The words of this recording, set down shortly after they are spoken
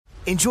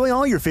Enjoy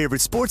all your favorite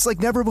sports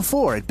like never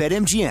before at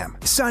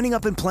BetMGM. Signing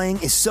up and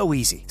playing is so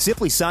easy.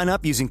 Simply sign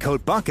up using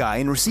code Buckeye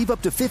and receive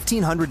up to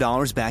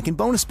 $1,500 back in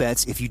bonus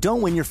bets if you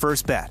don't win your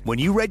first bet. When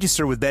you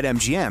register with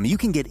BetMGM, you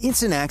can get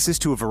instant access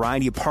to a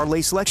variety of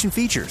parlay selection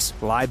features,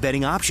 live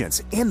betting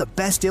options, and the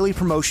best daily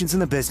promotions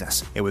in the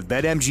business. And with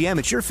BetMGM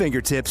at your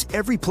fingertips,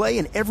 every play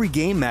and every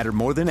game matter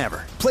more than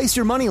ever. Place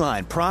your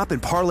moneyline, prop,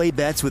 and parlay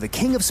bets with the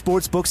king of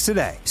sportsbooks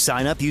today.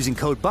 Sign up using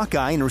code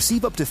Buckeye and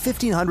receive up to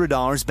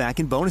 $1,500 back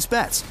in bonus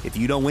bets if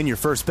you don't win your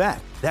first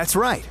bet. That's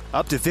right,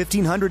 up to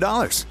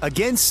 $1,500.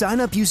 Again, sign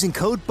up using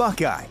code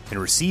Buckeye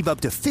and receive up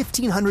to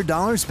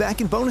 $1,500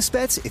 back in bonus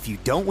bets if you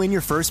don't win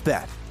your first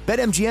bet.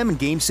 BetMGM and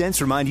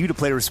GameSense remind you to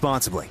play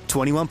responsibly.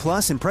 21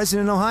 plus and present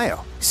in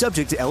Ohio.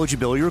 Subject to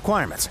eligibility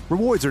requirements.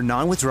 Rewards are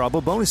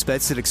non-withdrawable bonus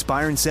bets that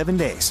expire in 7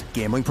 days.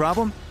 Gambling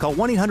problem? Call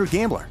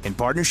 1-800-GAMBLER in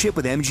partnership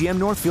with MGM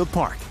Northfield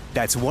Park.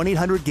 That's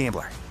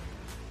 1-800-GAMBLER.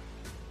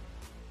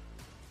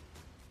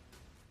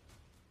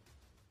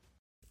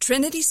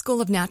 Trinity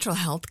School of Natural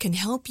Health can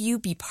help you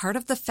be part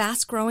of the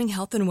fast-growing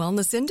health and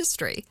wellness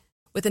industry.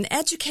 With an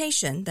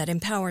education that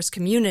empowers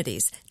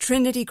communities,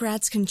 Trinity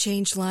grads can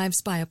change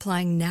lives by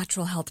applying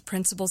natural health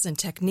principles and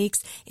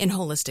techniques in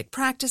holistic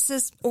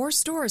practices or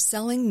stores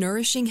selling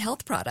nourishing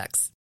health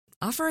products.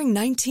 Offering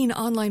 19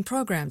 online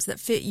programs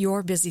that fit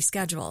your busy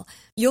schedule,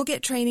 you'll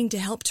get training to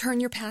help turn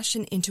your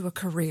passion into a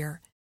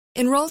career.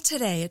 Enroll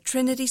today at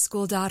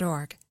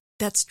trinityschool.org.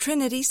 That's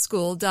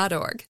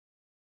trinityschool.org.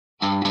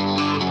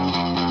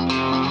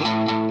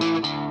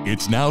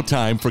 It's now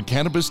time for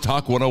Cannabis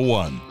Talk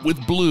 101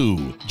 with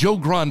Blue, Joe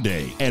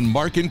Grande, and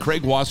Mark and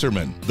Craig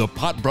Wasserman, the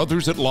Pot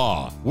Brothers at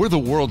Law. We're the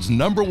world's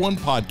 #1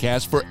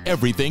 podcast for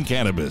everything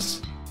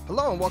cannabis.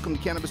 Hello and welcome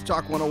to Cannabis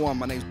Talk 101.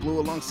 My name's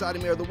Blue.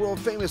 Alongside me are the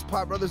world-famous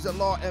Pot Brothers at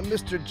Law and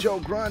Mr. Joe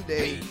Grande.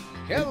 Hey.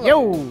 Hello.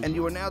 Yo. And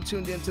you are now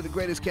tuned in to the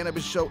greatest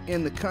cannabis show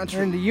in the country.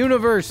 In the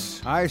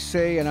universe. I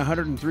say in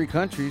 103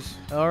 countries.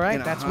 All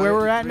right, that's where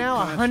we're at now,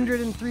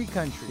 103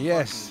 countries.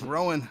 Yes.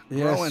 Growing.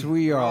 Yes,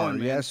 we are.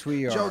 Man. Yes,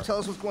 we are. Joe, tell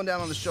us what's going down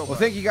on the show. Well,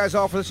 thank you guys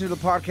all for listening to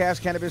the podcast,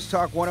 Cannabis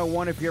Talk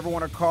 101. If you ever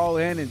want to call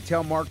in and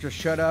tell Mark to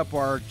shut up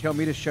or tell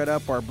me to shut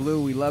up, or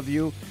Blue, we love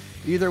you.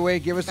 Either way,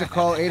 give us a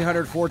call,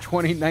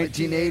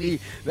 800-420-1980.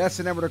 That's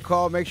the number to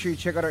call. Make sure you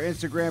check out our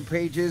Instagram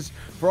pages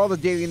for all the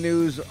daily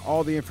news,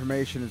 all the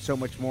information, and so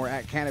much more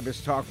at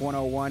Cannabis Talk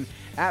 101,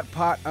 at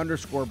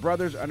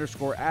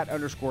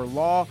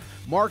pot_brothers_at_law.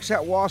 Mark's at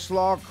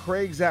Waslaw,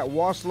 Craig's at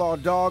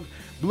Waslaw Dog,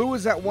 Blue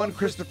is at one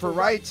Christopher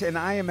Wright, and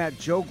I am at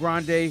Joe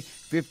Grande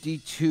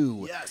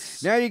 52.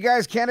 Yes. Now, you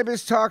guys,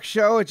 Cannabis Talk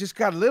Show. It just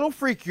got a little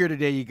freakier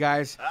today, you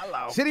guys.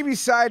 Hello. Sitting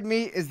beside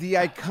me is the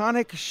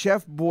iconic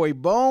Chef Boy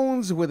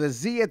Bones with a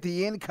Z at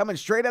the end, coming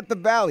straight up the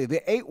valley.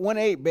 The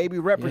 818, baby,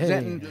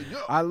 representing. Yeah.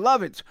 I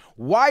love it.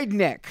 Wide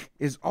Neck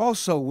is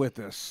also with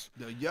us.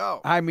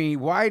 Yo. I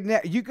mean, Wide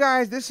Neck. You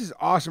guys, this is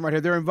awesome right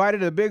here. They're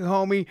invited a big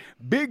homie,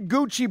 Big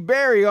Gucci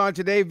Berry, on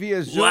today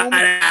via Zoom.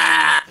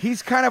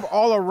 He's kind of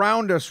all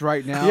around us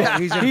right now. Yeah.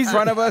 He's in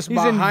front of us, he's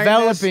behind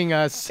enveloping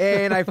us.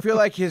 And I feel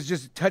like he's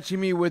just touching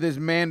me with his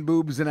man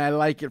boobs, and I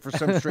like it for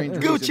some strange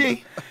reason.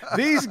 Gucci.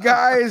 These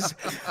guys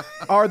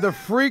are the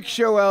Freak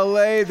Show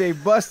LA. They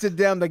busted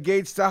down the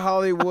gates to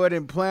Hollywood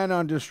and plan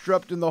on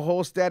disrupting the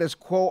whole status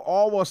quo,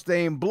 all while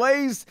staying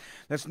blazed.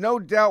 That's no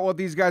doubt what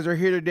these guys are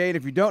here today. And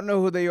if you don't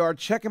know who they are,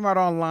 check them out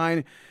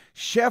online.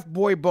 Chef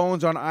Boy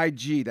Bones on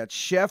IG. That's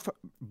Chef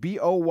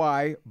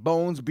B-O-Y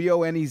Bones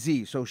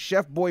B-O-N-E-Z. So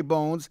Chef Boy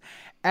Bones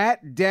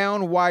at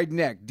Down Wide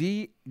Neck.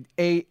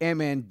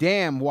 D-A-M-N.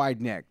 Damn Wide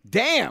Neck.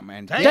 Damn.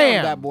 And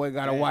damn that boy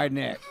got a wide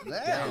neck.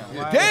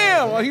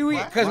 Damn. Well,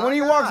 because when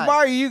he walks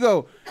by you, you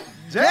go,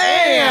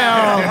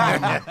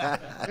 damn.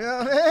 You know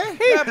what I mean?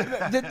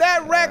 Did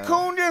that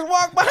raccoon just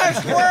walk by?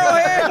 Squirrel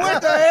head?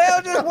 What the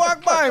hell just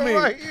walked by me?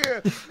 Right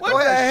here.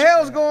 What the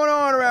hell's going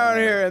on around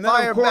here? And then,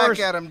 Fire of course,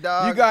 back at him,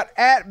 dog. you got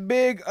at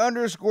Big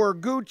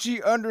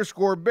 _Gucci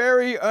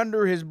 _Berry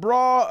under his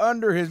bra,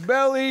 under his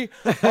belly,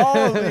 all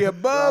of the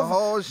above. The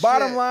whole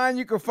Bottom shit. line,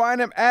 you can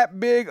find him at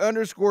Big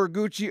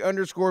 _Gucci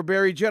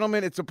 _Berry.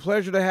 Gentlemen, it's a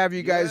pleasure to have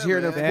you guys here.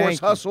 man. And, of course,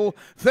 Thank you. Hustle.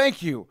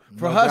 Thank you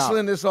for No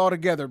hustling this all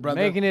together,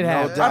 brother. Making it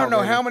happen. I don't know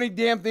baby. how many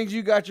damn things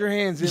you got your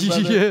hands in,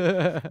 brother,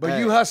 Yeah. but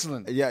you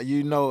hustling. Yeah,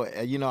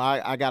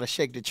 I got to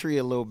shake the tree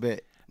a little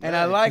bit. And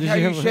I like how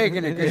you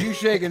shaking it, because you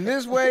shaking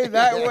this way,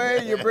 that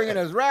way. You're bringing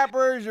us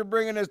rappers. You're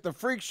bringing us the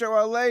Freak Show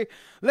LA.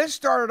 Let's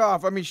start it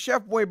off. I mean,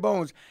 Chef Boy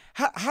Bones,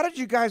 how did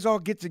you guys all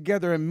get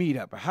together and meet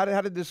up?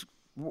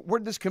 Where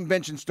did this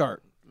convention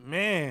start?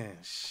 Man,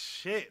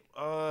 shit.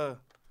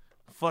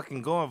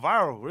 Fucking going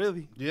viral,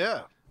 really.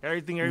 Yeah.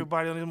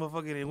 Everybody on this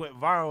motherfucker, it went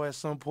viral at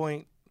some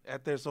point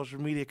at their social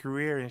media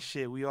career and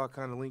shit. We all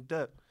kind of linked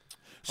up.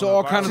 So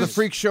all kind of the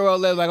Freak Show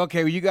LA, like,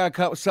 okay, well, you got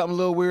something a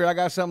little weird. I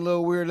got something a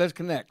little weird. Let's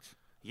connect.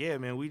 Yeah,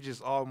 man, we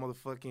just all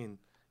motherfucking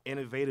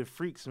innovative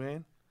freaks,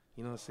 man.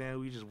 You know what I'm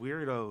saying? We just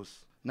weirdos.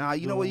 Nah,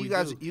 you know what? You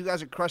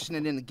guys are crushing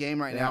it in the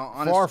game right now.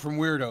 Far from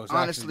weirdos.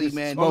 Honestly,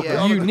 actually. man.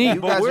 Yeah. Unique.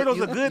 You But guys weirdo's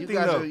you a good thing,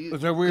 guys though. are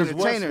They're weird.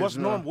 entertainers, What's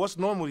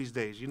man. normal these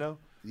days, you know?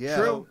 Yeah.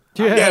 True.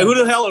 Yeah, who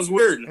the hell is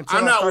weird?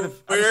 I'm not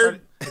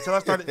weird. Until I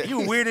started, you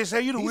weird as hell.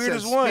 You the He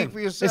weirdest said, one. Speak for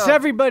yourself. It's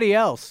everybody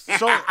else.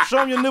 Show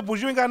them your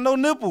nipples. You ain't got no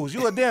nipples.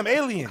 You a damn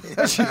alien. Look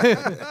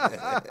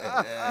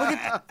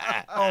at,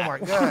 oh my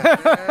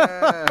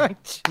god.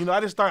 You know, I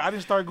didn't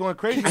start going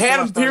crazy. I had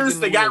him pierced.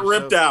 They got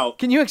ripped out.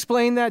 Can you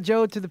explain that,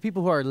 Joe, to the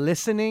people who are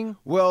listening?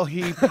 Well,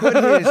 he put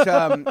his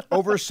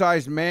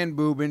oversized man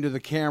boob into the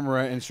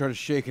camera and started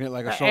shaking it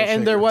like a salt shaker.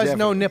 And there was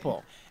no Definitely.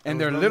 nipple. And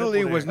there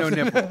literally was no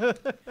nipple.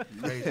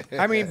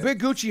 I mean, Big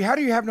Gucci, how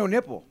do you have no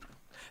nipple?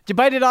 Did you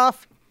bite it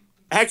off?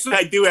 Actually,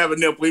 I do have a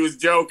nipple. He was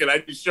joking. I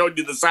just showed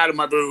you the side of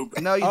my boob.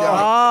 No, you don't.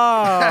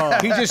 Oh.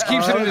 He just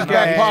keeps it in his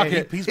back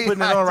pocket. He's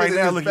putting it on right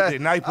now. Look at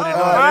it. Now he put it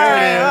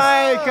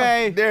on.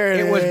 Okay. There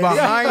it was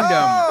behind him.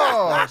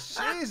 Oh,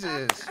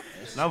 Jesus.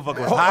 Now I'm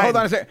fucking with Hold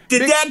on a second.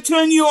 Did that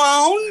turn you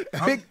on?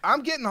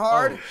 I'm getting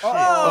hard.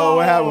 Oh,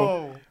 what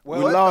happened? We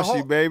What? lost The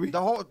you, baby.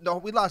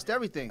 We lost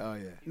everything. Oh,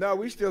 yeah. No,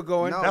 we still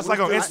going. No. That's we like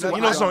on still- Instagram.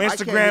 You know, so on I can't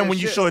Instagram hear when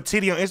you shit. show a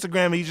titty on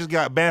Instagram and you just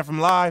got banned from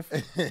live.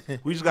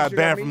 We just got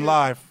banned from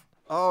live.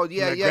 Oh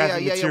yeah, That yeah.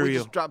 graphic We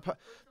material. just dropped.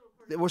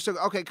 We're still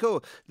okay.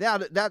 Cool. Now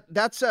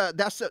that's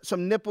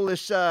some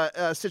nipple-ish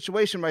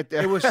situation right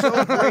there. It was so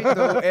great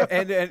though,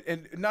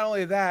 and not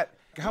only that,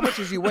 how much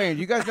is he weighing?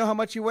 You guys know how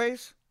much he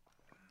weighs?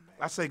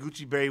 I say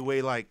Gucci Berry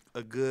weigh like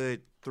a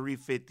good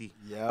 350.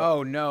 Yeah.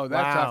 Oh no,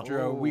 that's Wow. after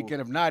a weekend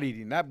of not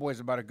eating. That boy's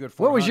about a good.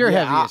 What was your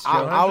Yeah, heaviest,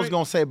 I, Joe? I was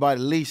gonna say about at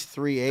least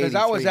 380. Because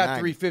I was at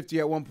 390. 350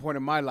 at one point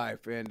in my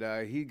life,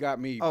 and he got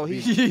me. Oh,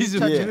 beat. he's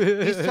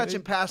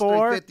touching past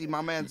 350.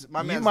 My man's.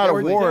 You man's might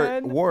have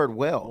there. wore it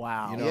well.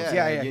 Wow. You know Yeah. what I'm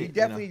Yeah, saying? yeah, he You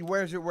definitely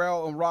wears it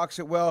well and rocks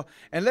it well.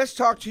 And let's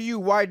talk to you,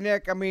 Wide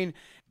Neck. I mean,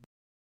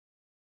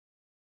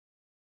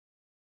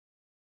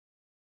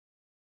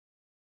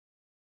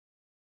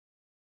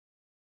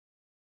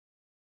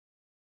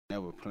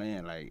 Never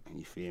playing, like,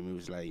 you feel me? It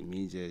was like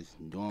me just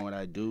doing what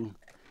I do,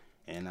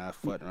 and I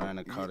fucked around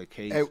and caught a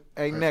case.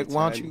 Hey, Nick, Perfect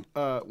why timing.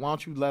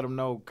 don't you let them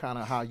know kind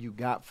of how you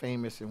got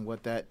famous and how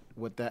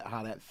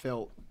that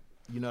felt?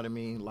 You know what I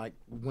mean? Like,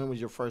 when was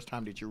your first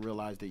time that you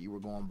realized that you were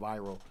going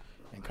viral,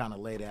 and kind of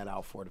lay that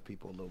out for the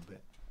people a little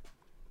bit?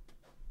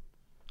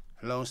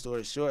 Long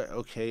story short,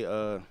 okay,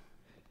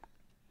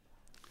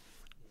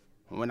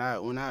 when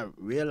I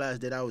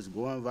realized that I was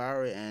going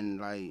viral and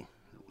like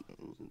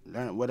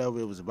learn whatever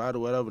it was about or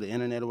whatever, the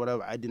internet or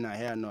whatever, I did not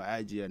have no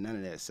IG or none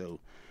of that, so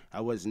I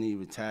wasn't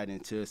even tied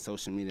into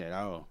social media at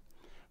all.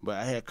 But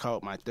I had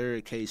caught my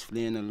third case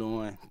fleeing the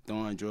lawn,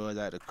 throwing drugs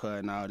out the car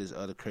and all this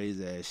other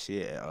crazy ass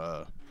shit.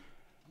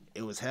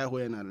 It was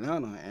halfway in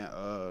Atlanta,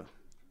 and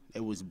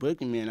it was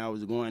booking me, and I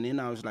was going in.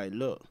 I was like,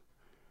 look,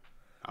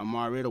 I'm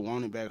already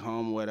wanted back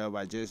home or whatever.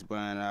 I just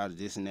buying out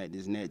this and that,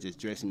 just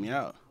dressing me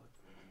out.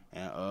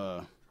 And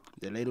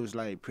the lady was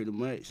like, pretty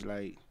much,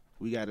 like,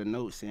 we got a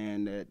note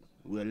saying that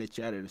we'll let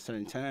you out at a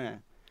certain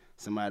time.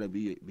 Somebody will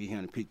be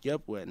here to pick you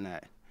up or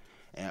whatnot.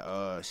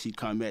 And she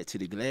come back to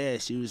the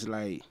glass. She was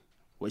like,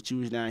 what you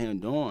was down here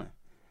doing?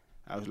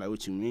 I was like,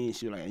 what you mean?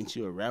 She was like, ain't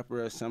you a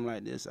rapper or something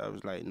like this? I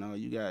was like, no,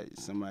 you got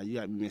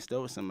me mixed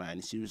up with somebody.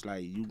 And she was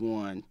like,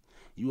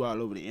 you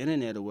all over the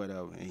internet or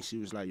whatever. And she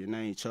was like, your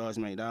name Charles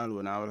McDonald.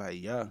 And I was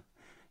like, yeah.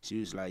 She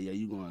was like, yeah,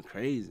 you going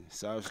crazy.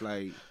 So I was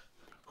like,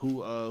 who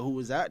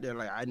was out there?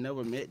 Like, I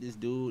never met this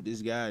dude,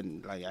 this guy.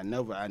 Like, I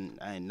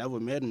ain't never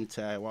met him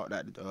until I walked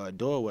out the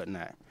door or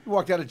whatnot. you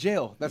walked out of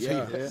jail. That's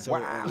how you. So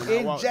Wow. when I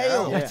In walked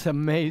jail. out- That's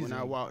amazing. When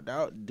I walked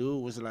out,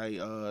 dude was like,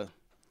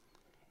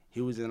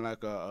 he was in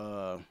like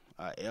a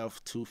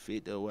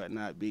F-250 or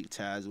whatnot, big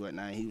tires or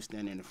whatnot. He was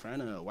standing in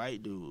front of a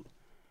white dude.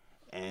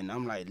 And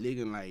I'm like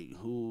looking like,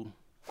 who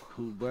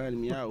burned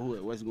me out?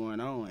 What's going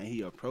on? And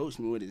he approached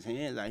me with his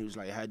hands out. He was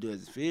like, how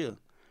does it feel?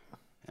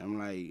 And I'm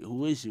like,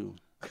 who is you?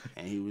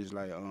 And he was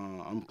like,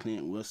 I'm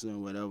Clint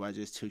Wilson, whatever. I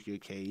just took your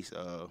case.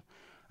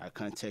 I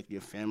contacted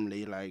your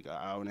family like an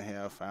hour and a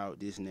half out,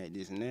 this and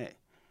that.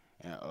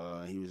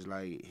 And he was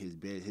like,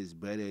 his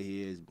buddy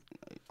here is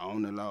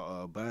on the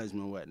law,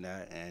 bondsman and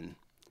whatnot. And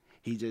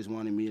he just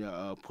wanted me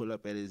to pull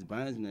up at his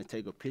bondsman and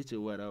take a picture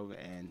or whatever.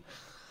 And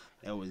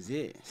that was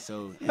it.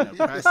 So in the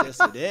process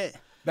of that.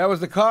 That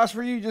was the cost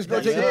for you? Just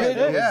go take a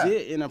picture? That was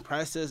it. In the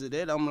process of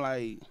that, I'm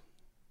like,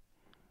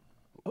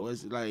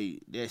 was like,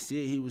 that's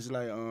it. He was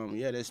like,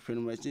 yeah, that's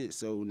pretty much it.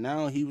 So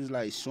now he was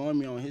like showing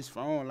me on his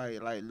phone like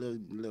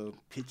little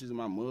pictures of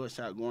my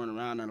mugshot going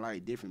around and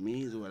like different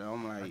memes or whatever.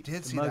 I'm like, I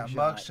did see that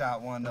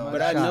mugshot one though.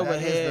 but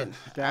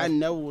I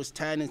never was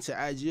tied into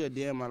IG a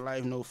day in my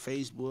life. No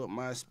Facebook,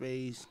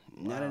 MySpace,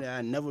 none of that.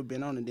 I never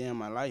been on a day in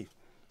my life.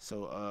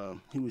 So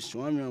he was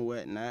showing me and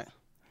whatnot.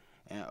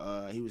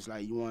 And he was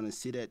like, you want to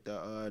sit at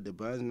the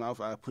buzzing off?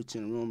 I'll put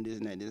you in the room, this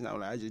and that, this and that. I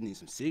was like, I just need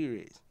some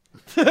cigarettes.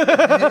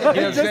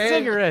 Just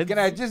cigarettes. Can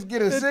I just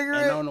get a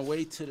cigarette? And on the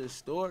way to the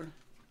store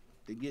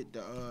to get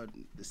the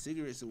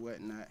cigarettes or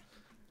whatnot,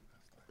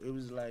 it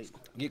was like,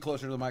 Get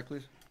closer to the mic,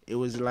 please. it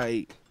was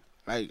like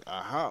a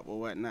hop or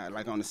whatnot,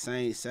 like on the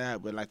same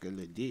side, but like a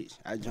little ditch.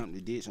 I jumped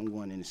the ditch, I'm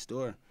going in the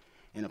store.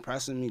 And the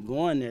process of me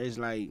going there is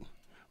like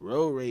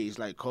road rage,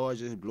 like cars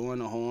just blowing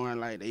the horn,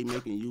 like they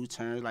making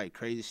U-turns, like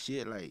crazy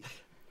shit. Like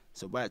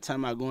So by the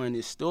time I go in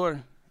this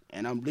store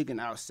and I'm looking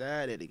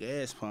outside at the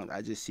gas pump,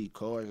 I just see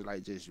cars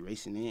like just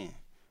racing in.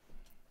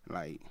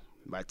 Like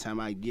by the time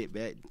I get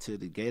back to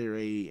the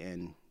Gatorade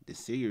and the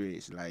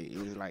cigarettes, like it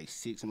was like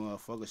 6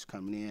 motherfuckers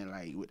coming in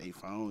like with their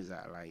phones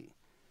out, like,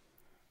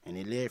 and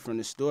it led from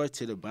the store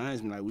to the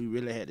bondsman. Like we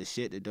really had to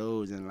shut the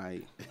doors, and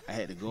like I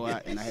had to go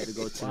out and I had to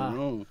go to the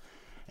room,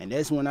 and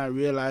that's when I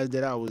realized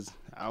that I was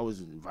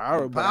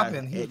viral. But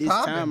at this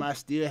time, I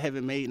still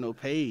haven't made no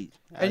page.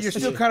 And you're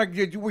still kind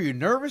of, were you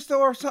nervous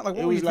though or something? Like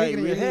what were you thinking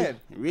in your head?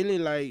 Really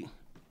like.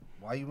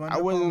 Why you running?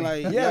 I wasn't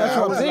like, that's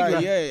what I'm thinking.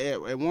 Like,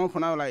 at one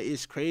point I was like,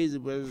 it's crazy,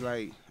 but it's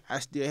like I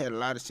still had a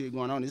lot of shit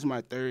going on. This is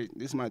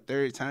my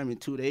third time in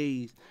 2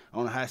 days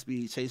on a high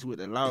speed chase with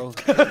the law.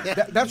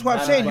 That's what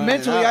I'm saying.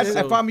 Mentally,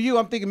 if I'm you,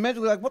 I'm thinking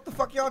mentally like, what the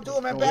fuck y'all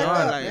doing, man? Back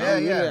up. Like,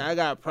 I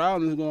got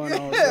problems going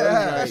on.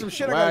 So like, some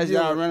shit why is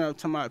y'all running up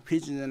to my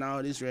pictures and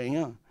all this right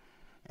here?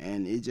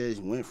 And it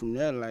just went from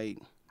there. Like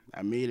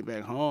I made it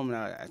back home and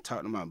I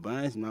talked to my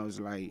bonds and I was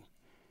like.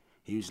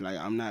 He was like,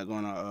 I'm not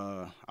going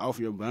to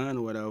offer your bond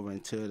or whatever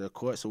until the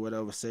courts or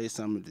whatever say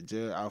something. The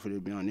judge offered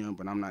to be on them,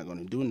 but I'm not going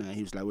to do nothing.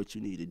 He was like, what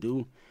you need to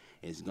do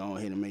is go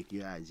ahead and make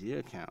your IG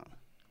account.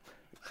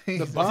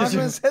 The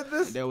bondsman said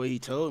this? That's what he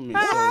told me.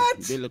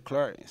 What? So, Billy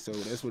Clark. So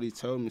that's what he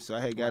told me. So I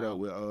had got up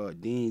with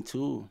Dean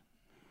too,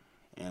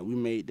 and we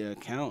made the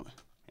account.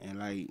 And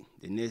like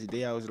the next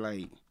day, I was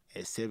like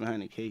at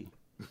 700K.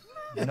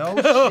 No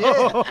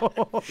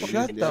shit.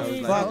 Shut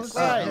the fuck up.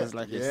 I was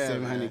like at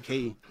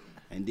 700K.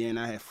 And then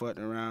I had fucked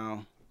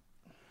around.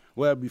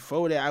 Well,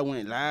 before that, I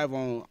went live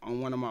on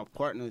one of my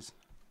partners,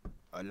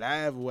 a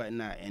live or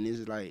whatnot. And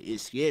it's like, it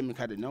scared me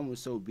because the number was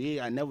so big.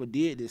 I never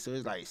did this, so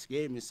it's like, it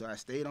scared me. So I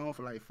stayed on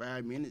for like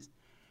 5 minutes.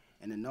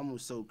 And the number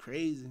was so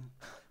crazy.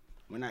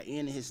 When I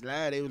ended his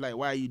live, they was like,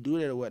 why you do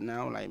that or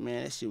whatnot? I'm like,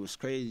 man, that shit was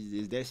crazy.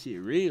 Is that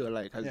shit real?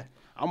 Like, cause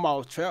I'm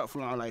off trap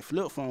phone, like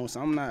flip phone, so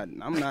I'm not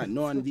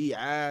knowing these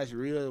eyes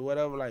real or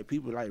whatever. Like,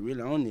 people like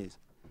really on this.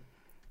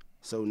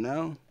 So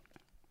now,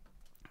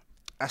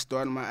 I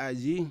started my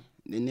IG.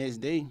 The next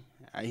day,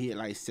 I hit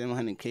like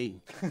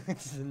 700K.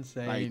 It's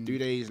insane. Like 3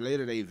 days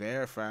later, they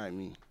verified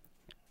me.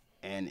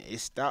 And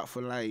it stopped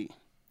for like,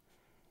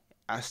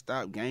 I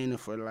stopped gaining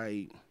for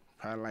like,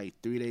 probably like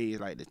 3 days.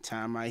 Like the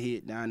time I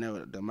hit down there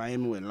with the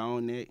Miami with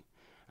Long Neck,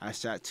 I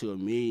shot to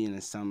 1 million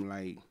or something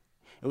like,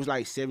 it was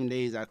like 7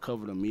 days I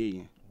covered 1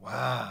 million.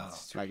 Wow.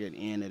 Like at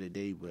the end of the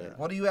day, but.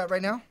 What are you at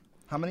right now?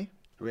 How many?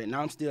 Right now,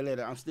 I'm still at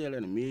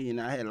 1 million.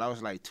 I had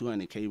lost like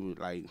 200K with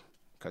like,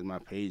 cause my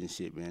page and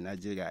shit, man. I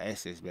just got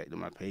access back to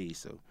my page,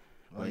 so.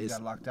 Well, you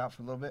got locked out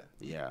for a little bit?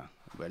 Yeah,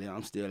 but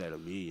I'm still at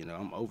 1 million.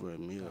 I'm over 1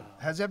 million.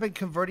 Has that been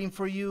converting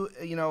for you,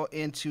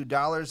 into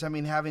dollars? I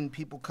mean, having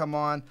people come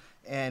on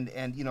and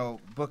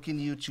booking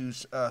you to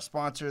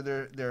sponsor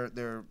their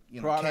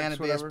products,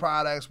 cannabis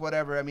products,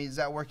 whatever. I mean, is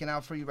that working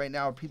out for you right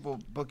now? Are people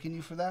booking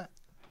you for that?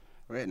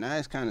 Right now,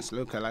 it's kind of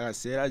slow, cause like I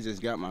said, I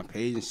just got my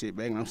page and shit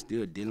back, and I'm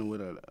still dealing with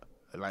a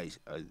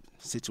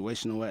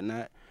situation or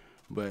whatnot.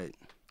 But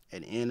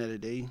at the end of the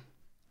day,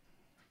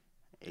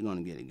 it's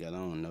gonna get together. I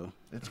don't know.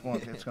 It's gonna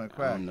crack.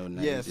 I don't know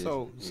nothing. Yeah.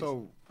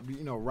 So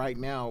right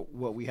now,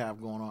 what we have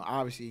going on.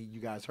 Obviously,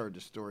 you guys heard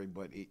the story,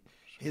 but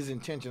his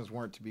intentions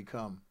weren't to be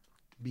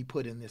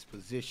put in this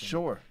position.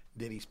 Sure.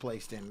 That he's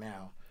placed in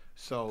now.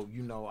 So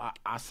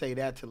I say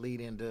that to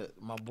lead into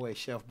my boy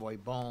Chef Boy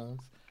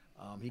Bones.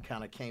 He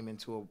kind of came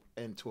into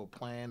a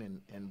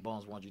plan, and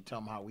Bones, why don't you tell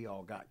him how we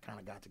all got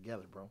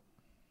together, bro?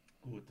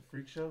 With the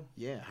Freak Show?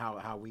 Yeah,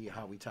 how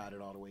we tied it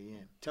all the way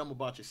in. Tell them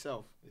about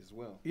yourself as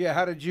well. Yeah,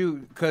 how did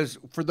you, because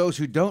for those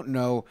who don't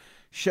know,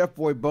 Chef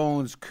Boy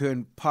Bones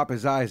can pop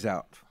his eyes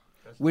out,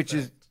 which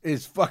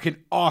is fucking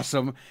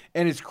awesome.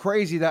 And it's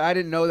crazy that I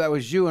didn't know that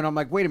was you. And I'm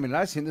like, wait a minute,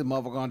 I've seen this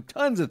motherfucker on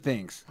tons of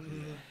things.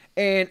 Mm-hmm.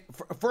 And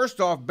first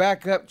off,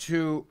 back up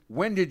to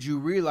when did you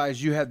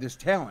realize you had this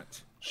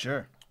talent?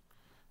 Sure.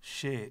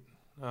 Shit.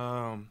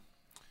 I mean,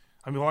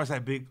 I've always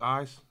had big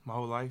eyes my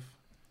whole life.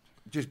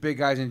 Just big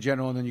eyes in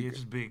general, and then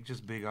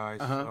just big eyes.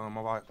 Uh-huh.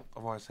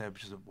 I've always had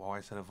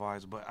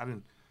eyes, but I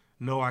didn't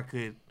know I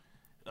could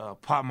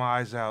pop my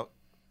eyes out.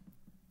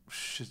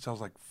 Shit, I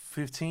was like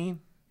 15.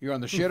 You're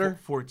on the shitter?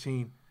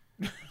 14.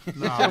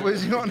 Nah,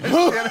 was you on the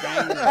shitter?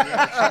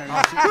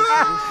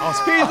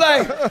 He's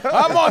like,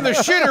 I'm on the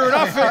shitter, and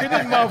I figured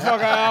this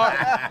motherfucker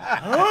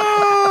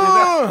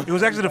out. It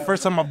was actually the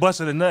first time I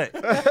busted a nut.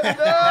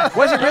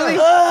 Was it really?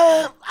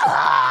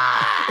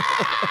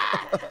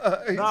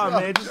 Nah,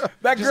 man.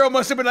 That girl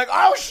must have been like,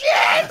 oh,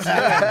 shit!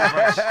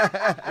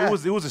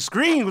 It was a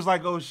scream. It was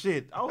like, oh,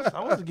 shit. I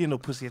wasn't getting no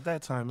pussy at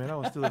that time, man. I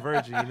was still a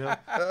virgin,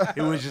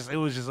 It was just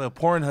a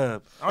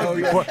Pornhub. I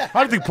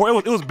don't think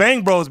it was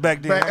Bang Bros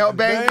back then.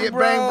 Bang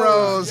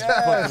Bros.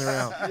 Fucking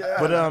around. Yeah.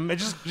 But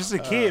just a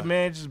kid,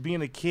 man. Just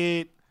being a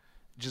kid,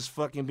 just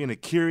fucking being a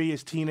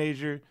curious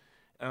teenager.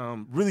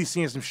 Really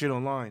seeing some shit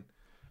online.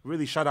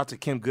 Really shout out to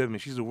Kim Goodman.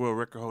 She's a world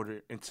record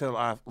holder. Until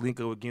I link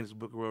up against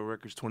Book of World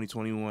Records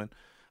 2021,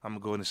 I'm going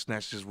to go in and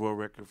snatch this world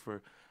record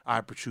for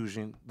eye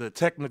protrusion. The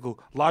technical,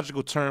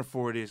 logical term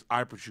for it is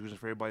eye protrusion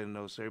for everybody to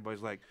know. So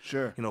everybody's like,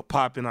 sure,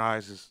 popping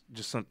eyes is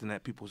just something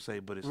that people say,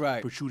 but it's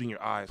protruding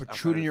your eyes.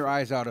 Protruding your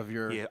eyes out of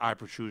your. Yeah, eye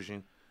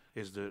protrusion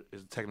is the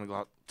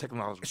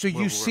technological. So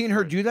you've seen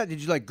her do that?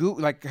 Did you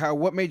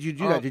what made you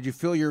do that? Did you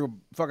feel your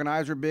fucking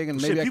eyes were big and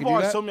maybe I could do that? People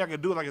always told me I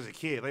could do it like as a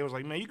kid. They was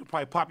like, man, you could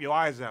probably pop your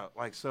eyes out.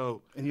 Like,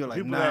 so. And you're like,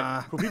 people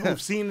nah. For people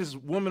who've seen this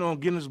woman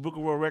on Guinness Book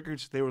of World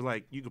Records, they were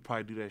like, you could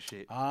probably do that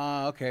shit.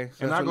 Ah, okay.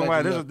 So and not gonna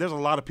lie, there's a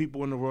lot of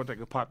people in the world that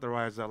could pop their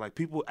eyes out. Like,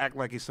 people act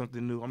like it's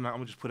something new. I'm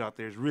gonna just put it out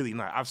there. It's really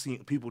not. I've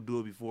seen people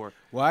do it before.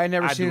 Well, I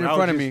never seen it in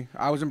front of me.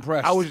 I was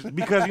impressed.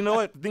 Because you know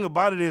what? The thing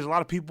about it is a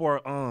lot of people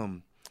are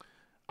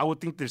I would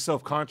think they're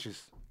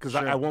self-conscious. Because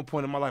at one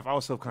point in my life, I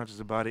was self-conscious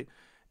about it.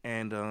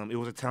 And it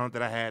was a talent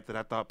that I had that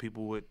I thought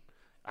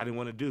I didn't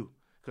want to do.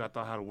 Because I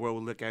thought how the world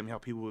would look at me, how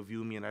people would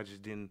view me, and I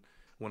just didn't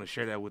want to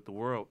share that with the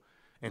world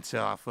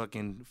until I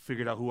fucking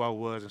figured out who I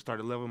was and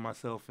started loving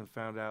myself and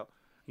found out,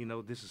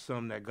 this is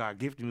something that God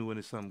gifted me when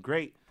it's something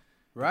great.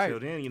 Right. So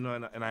then,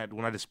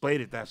 when I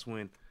displayed it, that's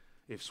when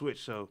it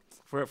switched. So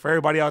for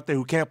everybody out there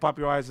who can't pop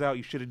your eyes out,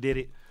 you should have did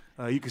it.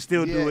 You can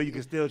still do it. You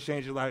can still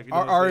change your life.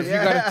 Or if you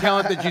got a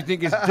talent that you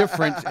think is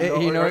different,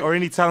 or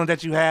any talent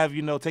that you have,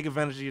 take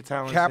advantage of your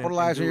talent.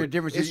 Capitalize on your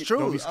differences. It's true.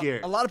 Don't be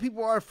scared. A lot of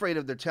people are afraid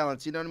of their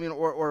talents. You know what I mean?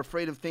 Or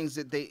afraid of things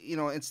that they,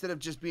 instead of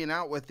just being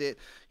out with it,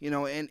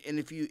 and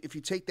if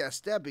you take that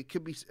step, it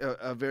could be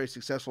a very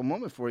successful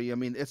moment for you. I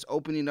mean, it's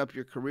opening up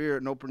your career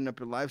and opening up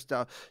your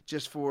lifestyle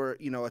just for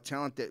a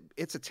talent that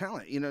it's a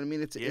talent. You know what I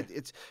mean? It's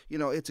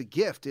it's a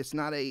gift. It's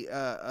not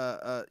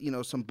a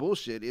some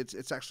bullshit.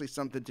 It's actually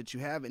something that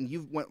you have, and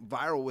you went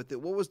viral with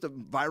it. What was the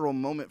viral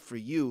moment for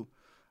you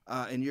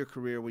in your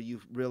career where you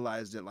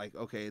realized that, like,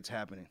 okay, it's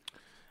happening?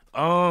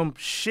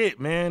 Shit,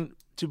 man.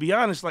 To be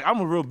honest, like, I'm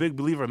a real big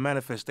believer in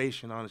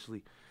manifestation,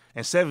 honestly.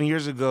 And 7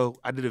 years ago,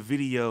 I did a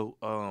video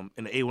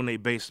in the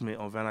 818 basement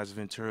on Van Nuys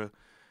Ventura,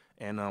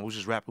 and I was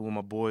just rapping with my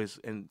boys.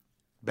 And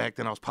back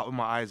then, I was popping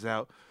my eyes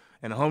out,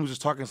 and the homies was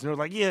talking, and they were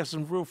like, "Yeah,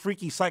 some real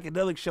freaky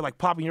psychedelic shit, like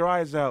popping your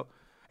eyes out."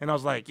 And I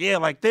was like, yeah,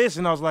 like this.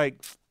 And I was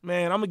like,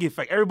 man, I'm going to get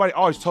famous. Everybody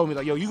always told me,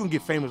 like, yo, you can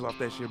get famous off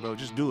that shit, bro.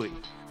 Just do it.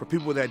 For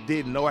people that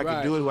didn't know I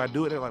could do it, who I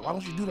do it, they're like, why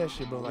don't you do that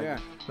shit, bro? Like,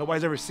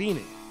 nobody's ever seen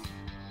it.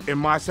 In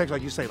my section,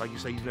 like you say,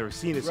 you've never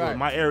seen it. So in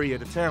my area,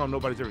 the town,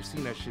 nobody's ever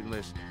seen that shit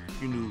unless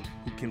you knew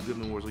who Kim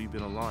Goodman was or you've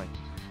been online.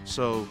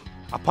 So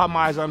I popped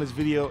my eyes on this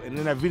video. And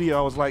in that video,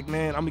 I was like,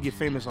 man, I'm going to get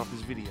famous off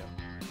this video.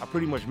 I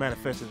pretty much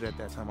manifested it at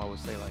that time, I would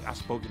say. Like, I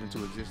spoke it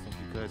into existence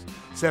because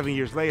 7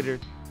 years later,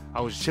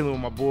 I was chilling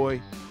with my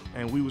boy.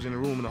 And we was in the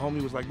room, and the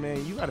homie was like,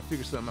 man, you got to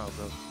figure something out,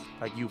 bro.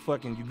 Like, you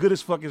good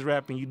as fuck as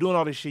rapping. You doing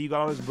all this shit. You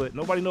got all this, but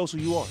nobody knows who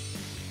you are.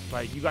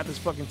 Like, you got this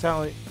fucking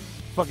talent.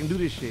 Fucking do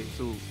this shit.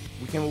 So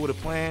we came up with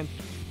a plan,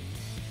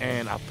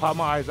 and I popped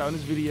my eyes out in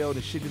this video, and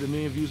the shit did 1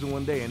 million views in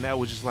one day. And that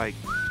was just, like,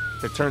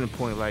 the turning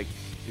point. Like,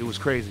 it was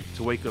crazy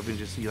to wake up and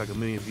just see, like, 1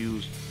 million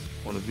views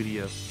on a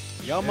video.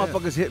 Y'all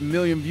motherfuckers hit 1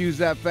 million views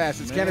that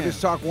fast. It's Cannabis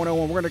Talk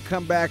 101. We're going to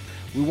come back.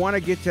 We want to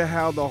get to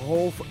how the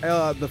whole,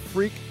 the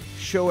Freak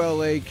Show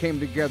LA came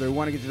together. We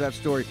want to get to that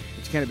story.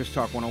 It's Cannabis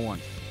Talk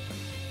 101.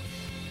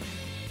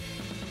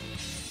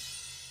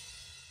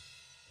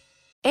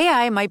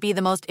 AI might be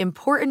the most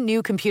important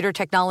new computer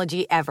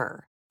technology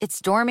ever. It's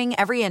storming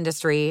every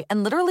industry,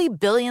 and literally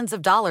billions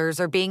of dollars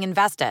are being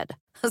invested.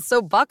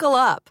 So buckle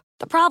up.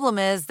 The problem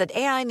is that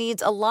AI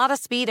needs a lot of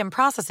speed and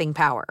processing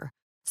power.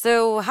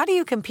 So how do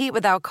you compete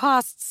without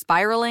costs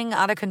spiraling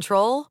out of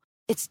control?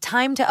 It's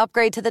time to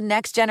upgrade to the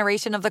next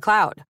generation of the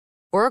cloud.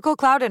 Oracle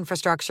Cloud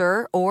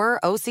Infrastructure, or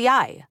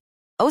OCI.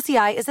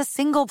 OCI is a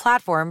single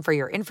platform for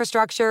your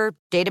infrastructure,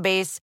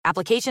 database,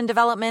 application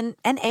development,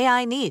 and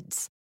AI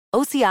needs.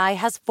 OCI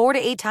has 4 to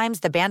 8 times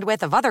the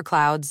bandwidth of other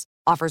clouds,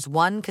 offers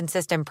one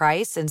consistent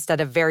price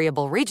instead of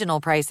variable regional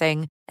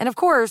pricing, and of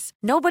course,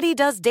 nobody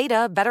does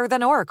data better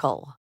than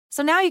Oracle.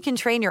 So now you can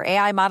train your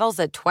AI models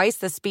at twice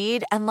the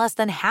speed and less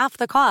than half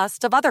the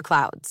cost of other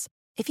clouds.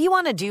 If you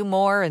want to do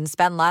more and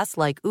spend less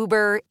like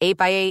Uber,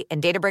 8x8,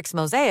 and Databricks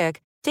Mosaic,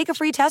 take a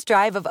free test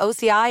drive of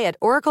OCI at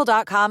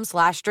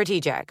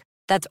oracle.com/strategic.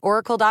 That's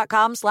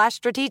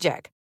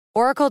oracle.com/strategic.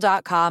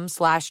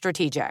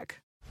 Oracle.com/strategic.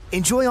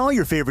 Enjoy all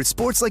your favorite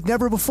sports like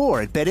never before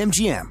at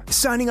BetMGM.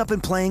 Signing up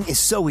and playing is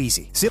so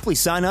easy. Simply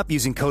sign up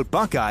using code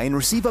Buckeye and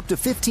receive up to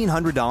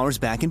 $1,500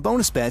 back in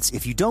bonus bets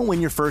if you don't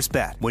win your first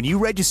bet. When you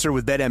register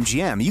with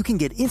BetMGM, you can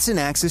get instant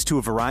access to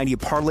a variety of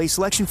parlay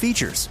selection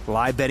features,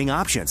 live betting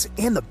options,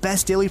 and the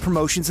best daily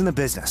promotions in the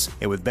business.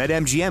 And with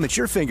BetMGM at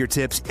your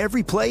fingertips,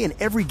 every play and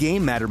every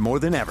game matter more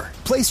than ever.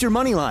 Place your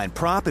moneyline,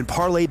 prop, and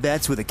parlay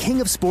bets with the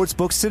king of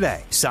sportsbooks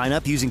today. Sign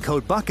up using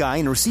code Buckeye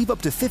and receive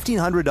up to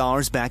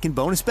 $1,500 back in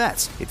bonus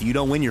bets if you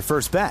don't win your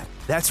first bet.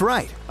 That's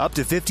right, up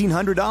to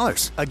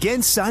 $1,500.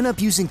 Again, sign up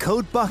using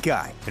code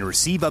Buckeye and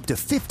receive up to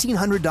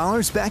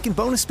 $1,500 back in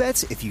bonus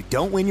bets if you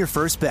don't win your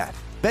first bet.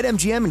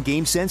 BetMGM and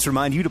GameSense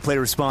remind you to play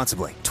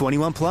responsibly.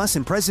 21 plus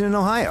and present in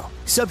Ohio.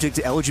 Subject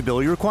to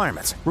eligibility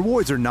requirements.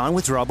 Rewards are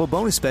non-withdrawable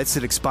bonus bets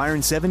that expire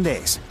in 7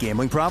 days.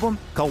 Gambling problem?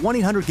 Call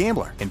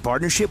 1-800-GAMBLER in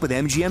partnership with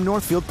MGM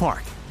Northfield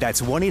Park.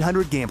 That's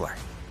 1-800-GAMBLER.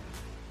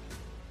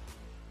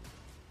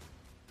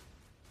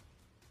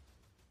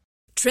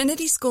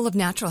 Trinity School of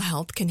Natural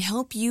Health can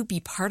help you be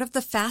part of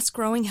the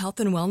fast-growing health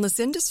and wellness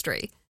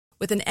industry.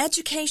 With an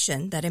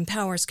education that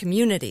empowers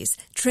communities,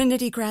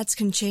 Trinity grads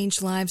can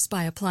change lives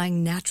by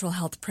applying natural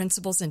health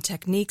principles and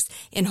techniques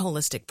in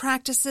holistic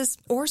practices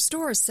or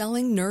stores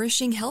selling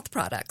nourishing health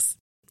products.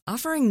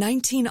 Offering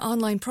 19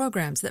 online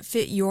programs that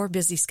fit your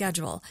busy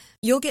schedule,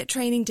 you'll get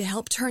training to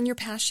help turn your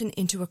passion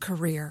into a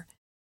career.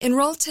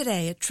 Enroll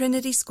today at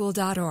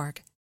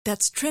trinityschool.org.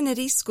 That's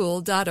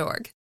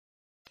trinityschool.org.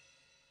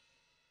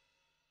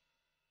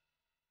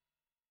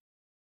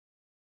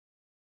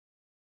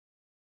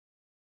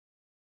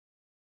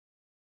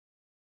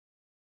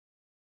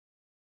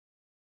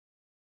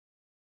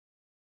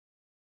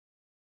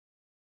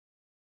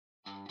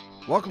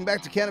 Welcome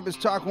back to Cannabis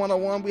Talk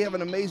 101. We have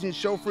an amazing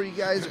show for you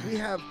guys. We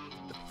have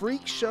the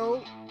Freak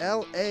Show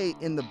LA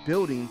in the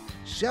building.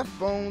 Chef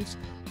Bones,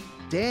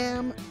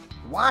 damn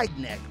wide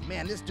neck.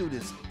 Man, this dude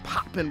is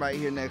popping right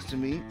here next to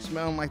me,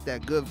 smelling like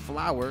that good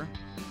flower.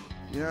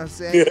 You know what I'm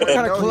saying? What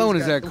kind of cologne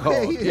is that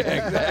called?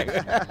 Yeah,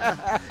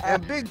 exactly.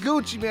 And Big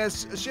Gucci, man,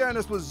 sharing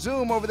us with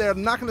Zoom over there,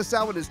 knocking us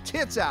out with his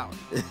tits out.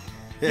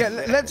 Yeah,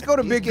 let's go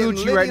to Big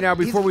Gucci right now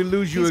before we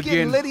lose you he's again. He's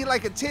getting litty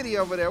like a titty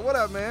over there. What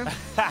up, man?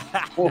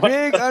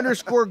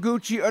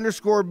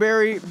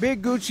 Big_Gucci_Barry.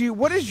 Big Gucci,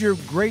 what is your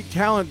great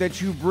talent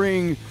that you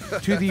bring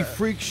to the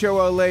Freak Show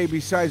LA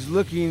besides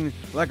looking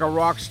like a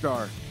rock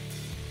star?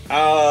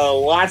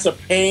 Lots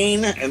of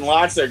pain and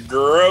lots of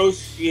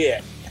gross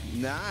shit.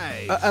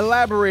 Nice.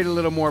 Elaborate a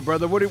little more,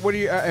 brother. What do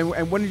you?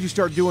 And when did you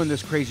start doing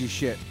this crazy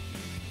shit?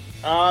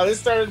 This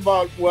started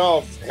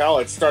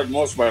it started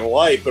most of my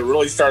life, but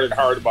really started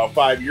hard about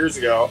 5 years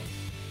ago.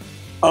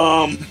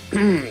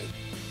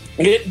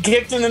 Getting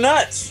kicked in the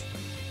nuts.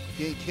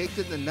 Getting kicked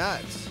in the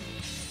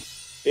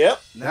nuts.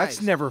 Yep. Nice.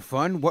 That's never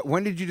fun.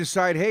 When did you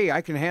decide, hey,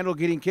 I can handle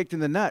getting kicked in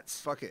the nuts?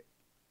 Fuck it.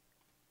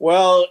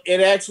 Well, it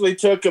actually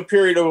took a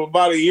period of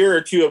about a year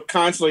or two of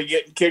constantly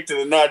getting kicked in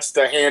the nuts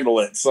to handle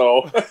it.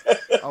 So.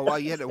 Oh, wow,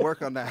 you had to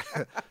work on that.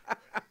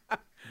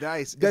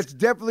 Nice. That's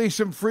definitely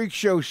some Freak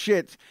Show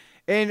shit.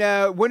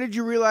 And when did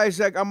you realize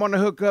that I'm going to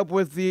hook up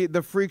with the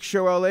Freak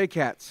Show LA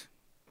cats?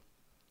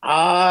 Boy,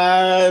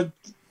 I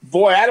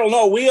don't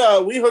know. We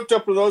hooked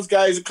up with those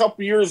guys a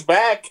couple years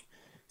back.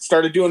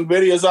 Started doing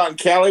videos out in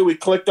Cali. We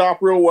clicked off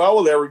real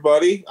well with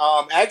everybody.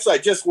 Actually, I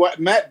just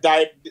met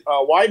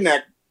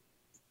Wideneck,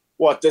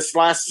 this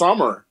last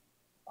summer.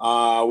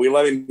 We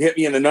let him hit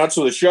me in the nuts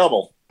with a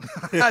shovel.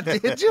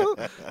 Did you?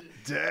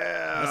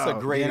 Damn. That's a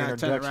great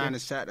introduction. I turned around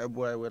and shot that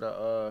boy with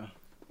a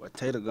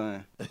potato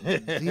gun. You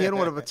hit him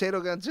with a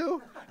potato gun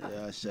too?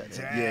 Yeah, I shot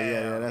that.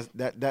 Yeah.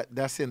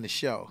 That's in the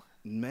show.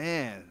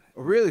 Man.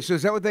 Really? So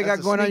is that what they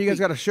got going on? You guys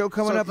got a show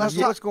coming up?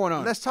 What's going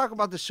on? Let's talk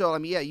about the show. I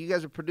mean, yeah, you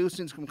guys are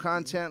producing some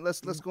content.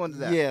 Let's go into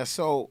that. Yeah.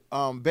 So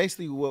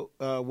basically,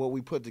 what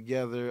we put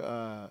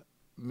together,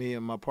 me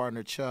and my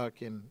partner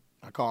Chuck, and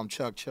I call him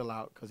Chuck Chill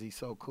Out because he's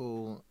so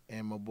cool,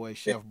 and my boy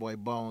Chef Boy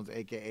Bones,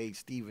 aka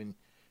Steven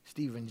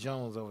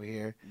Jones over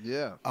here.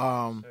 Yeah.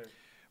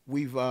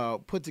 We've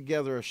put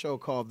together a show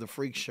called The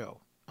Freak Show.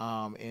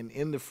 And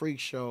in The Freak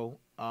Show,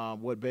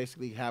 what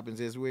basically happens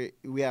is we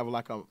have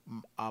like a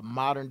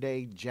modern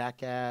day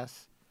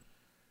Jackass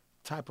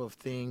type of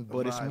thing,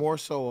 but it's more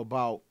so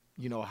about,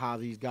 how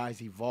these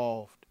guys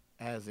evolved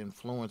as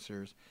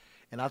influencers.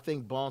 And I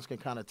think Bones can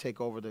kind of take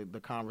over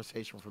the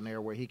conversation from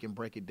there where he can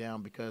break it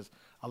down because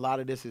a lot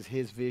of this is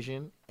his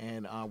vision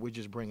and we're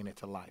just bringing it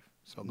to life.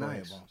 So go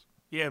ahead, Bones.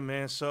 Yeah,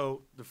 man.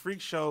 So the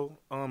Freak Show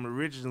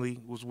originally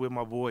was with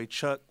my boy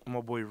Chuck and my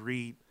boy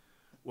Reed.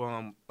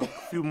 Well, a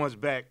few months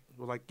back,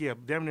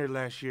 damn near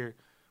last year,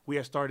 we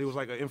had started. It was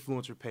like an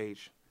influencer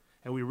page,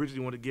 and we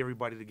originally wanted to get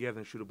everybody together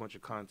and shoot a bunch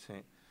of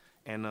content.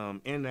 And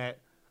in that,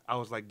 I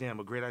was like, damn,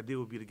 a great idea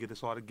would be to get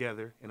us all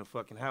together in a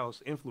fucking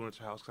house,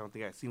 influencer house, because I don't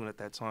think I had seen one at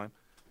that time.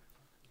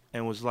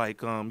 And was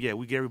like,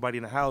 we get everybody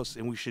in the house,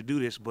 and we should do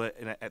this. But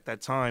at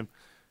that time,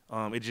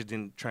 it just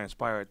didn't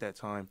transpire at that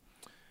time.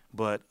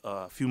 But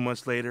a few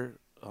months later,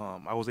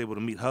 I was able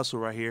to meet Hustle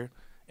right here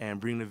and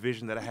bring the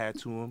vision that I had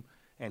to him,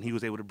 and he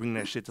was able to bring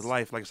that shit to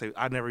life. Like I said,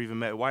 I never even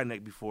met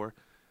Wideneck before.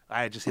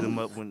 I had just hit him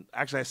up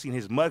I seen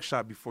his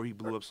mugshot before he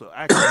blew up. So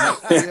I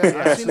seen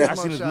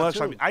his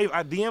mugshot.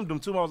 I DM'd him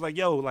too. I was like,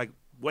 yo,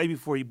 way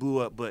before he blew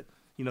up. But,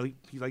 he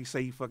like you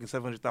say, he fucking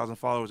 700,000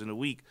 followers in a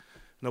week.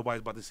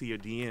 Nobody's about to see your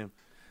DM.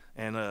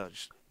 And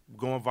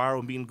going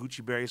viral, meeting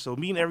Gucci Berry. So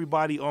meeting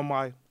everybody on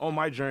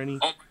my journey.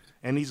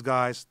 And these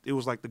guys, it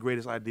was like the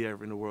greatest idea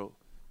ever in the world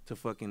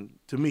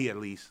to me at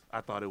least, I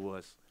thought it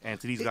was. And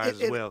to these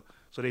guys as well.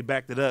 So they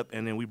backed it up,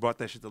 and then we brought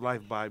that shit to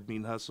life by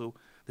meeting Hustle,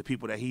 the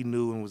people that he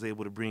knew, and was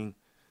able to bring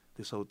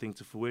this whole thing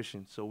to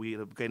fruition. So we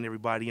ended up getting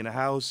everybody in the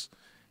house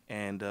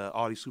and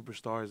all these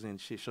superstars and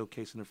shit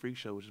showcasing the Freak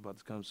Show, which is about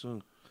to come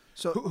soon.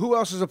 So who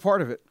else is a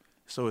part of it?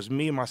 So it's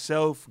me and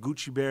myself,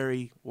 Gucci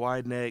Berry,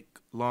 Wideneck,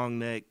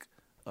 Longneck,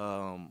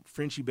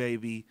 Frenchie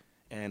Baby,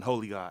 and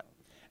Holy God.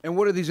 And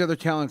what are these other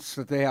talents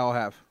that they all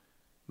have?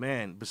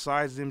 Man,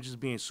 besides them just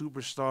being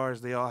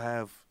superstars, they all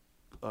have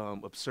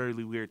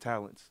absurdly weird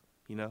talents,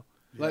 you know?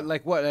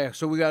 Like what?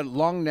 So we got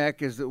Long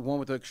Neck is the one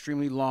with the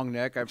extremely long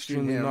neck. I've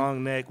seen him.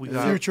 Long neck. We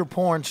got future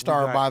porn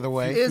star, by the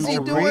way. Is he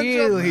doing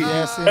really?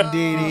 Yes,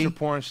 indeed. Future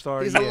porn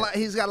star. He's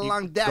got a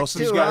long deck Go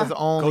too.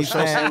 Go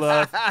show some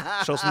love.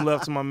 Show some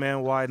love to my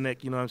man Wide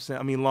Neck. You know what I'm saying?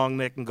 I mean Long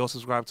Neck, and go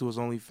subscribe to his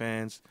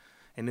OnlyFans.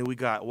 And then we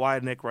got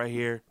Wide Neck right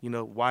here. You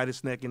know,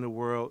 widest neck in the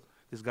world.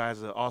 This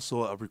guy's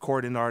also a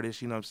recording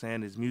artist. You know what I'm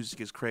saying? His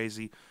music is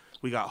crazy.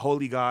 We got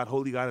Holy God.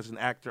 Holy God is an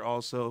actor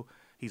also.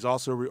 He's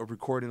also a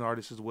recording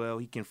artist as well.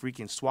 He can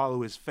freaking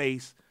swallow his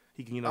face.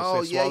 He can,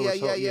 swallow his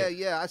whole,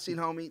 yeah. I seen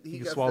homie. He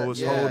can swallow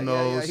his whole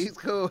nose. Yeah, he's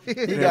cool. He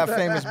got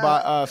famous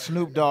by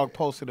Snoop Dogg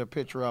posted a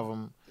picture of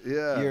him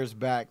years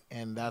back,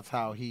 and that's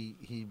how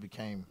he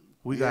became.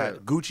 We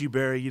got Gucci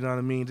Berry, you know what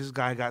I mean? This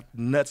guy got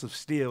nuts of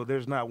steel.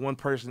 There's not one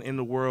person in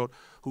the world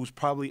who's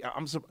probably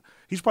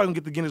he's probably gonna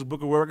get the Guinness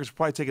Book of World Records for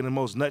probably taking the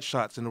most nut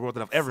shots in the world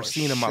that I've ever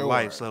seen in my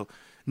life. So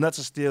nuts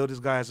of steel. This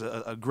guy's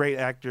a great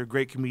actor,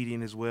 great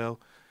comedian as well.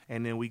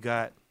 And then we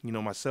got,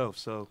 myself.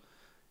 So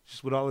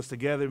just with all this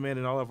together, man,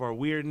 and all of our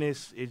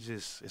weirdness,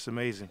 it's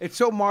amazing. It's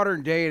so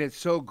modern day, and it's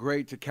so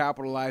great to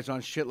capitalize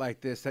on shit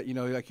like this that,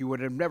 like you would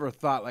have never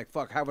thought, like,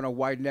 fuck, having a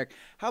wide neck.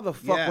 How the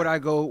fuck would I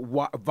go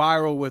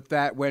viral with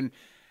that when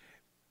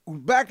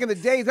back in the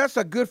day, that's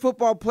a good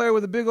football player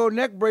with a big old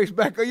neck brace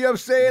back. You know what I'm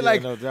saying? Yeah,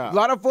 like, no doubt. A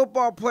lot of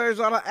football players,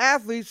 a lot of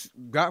athletes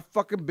got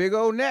fucking big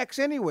old necks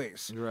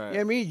anyways. Right. You know what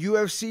I mean?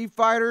 UFC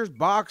fighters,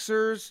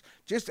 boxers,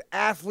 just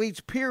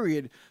athletes,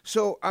 period.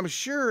 So I'm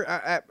sure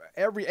at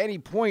any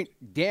point,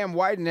 damn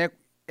wide neck,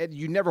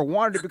 you never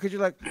wanted it because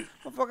you're like,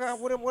 oh, fuck,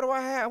 what do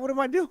I have? What am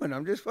I doing?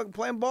 I'm just fucking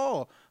playing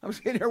ball. I'm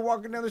sitting here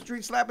walking down the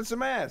street slapping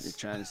some ass. You're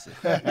trying to say.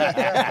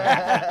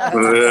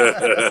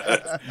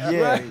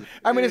 Right?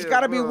 I mean, it's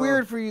got to be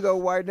weird for you, though,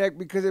 wide neck,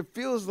 because it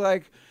feels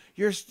like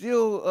you're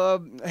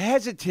still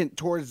hesitant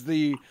towards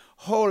the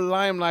whole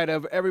limelight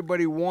of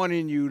everybody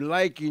wanting you,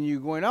 liking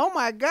you, going, oh,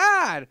 my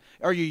God.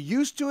 Are you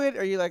used to it?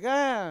 Are you like,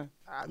 I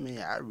mean,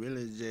 I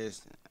really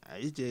just...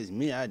 It's just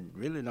me. I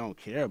really don't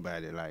care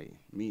about it. Like,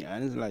 me,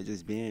 honestly, like,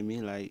 just being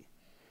me, like,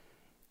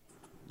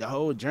 the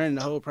whole journey,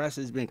 the whole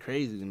process has been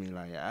crazy to me.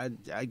 Like,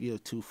 I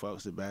give two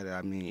fucks about it.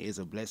 I mean, it's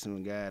a blessing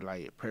from God,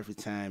 like, perfect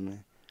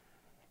timing.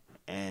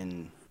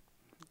 And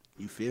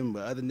you feel me?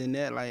 But other than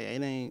that, like,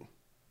 it ain't,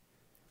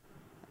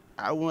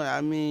 a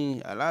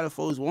lot of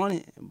folks want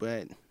it,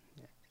 but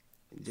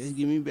just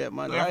give me back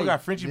my life. We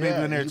got Frenchie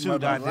Baby in there too,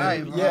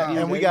 goddamn.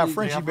 And we got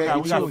Frenchie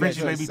Baby We got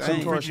Frenchie Baby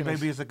too. Frenchie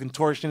Baby is a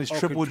contortionist,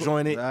 triple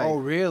jointed. Right. Oh,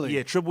 really?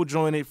 Yeah, triple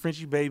jointed.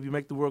 Frenchie Baby,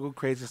 make the world go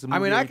crazy.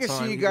 I can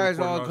see you guys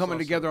all coming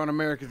together on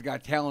America's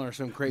Got Talent or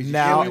some crazy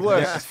now, shit.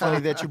 It's funny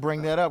that you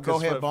bring that up.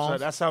 Go ahead, Bones.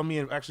 That's how me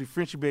and actually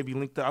Frenchie Baby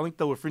linked up. I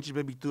linked up with Frenchie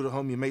Baby through the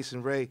homie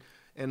Mason Ray.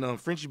 And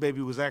Frenchie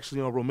Baby was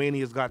actually on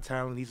Romania's Got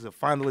Talent. He's a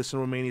finalist in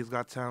Romania's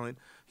Got Talent.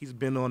 He's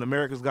been on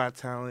America's Got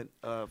Talent,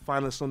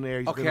 finalist on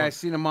there. I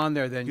seen him on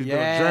there then. He's been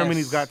on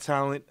Germany's Got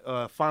Talent,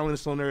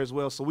 finalist on there as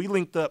well. So we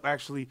linked up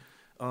actually.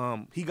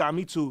 He got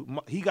me to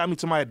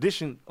my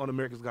audition on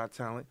America's Got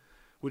Talent,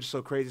 which is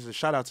so crazy. So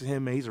shout out to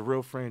him, man. He's a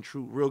real friend,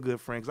 real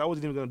good friend. Because I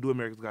wasn't even gonna do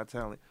America's Got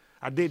Talent.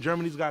 I did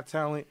Germany's Got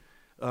Talent,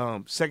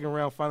 second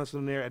round finalist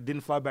on there. I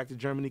didn't fly back to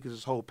Germany because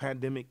this whole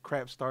pandemic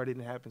crap started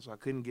and happened, so I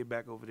couldn't get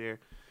back over there.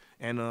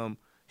 And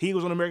he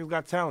was on America's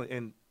Got Talent,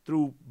 and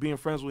through being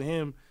friends with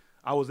him,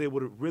 I was able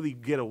to really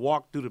get a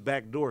walk through the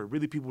back door.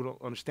 Really, people don't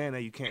understand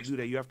that you can't do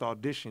that. You have to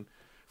audition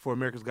for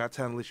America's Got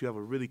Talent unless you have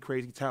a really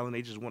crazy talent.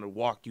 They just want to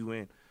walk you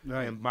in.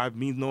 Right. And by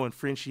me knowing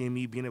Frenchie and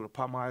me being able to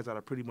pop my eyes out,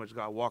 I pretty much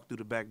got walked through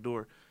the back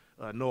door.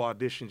 No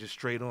audition, just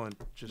straight on.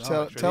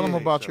 Tell them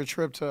about your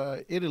trip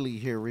to Italy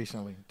here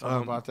recently. Tell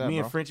them about that, Me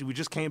and Frenchie, we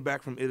just came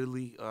back from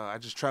Italy. I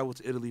just traveled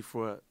to Italy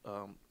for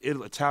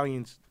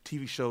Italian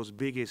TV show's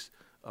biggest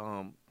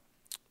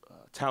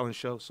talent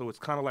show. So it's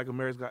kind of like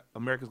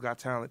America's Got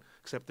Talent,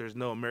 except there's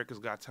no America's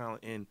Got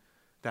Talent in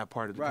that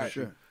part of the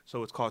country. Sure.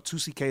 So it's called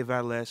 2CK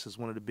Valles. It's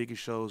one of the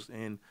biggest shows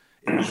in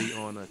Italy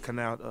on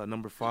Canal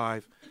number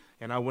 5.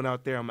 And I went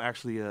out there. I'm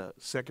actually a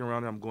second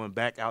rounder. I'm going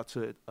back out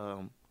to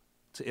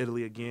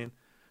Italy again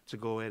to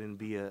go ahead and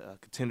be a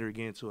contender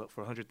again for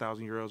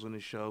 100,000 euros on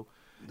this show.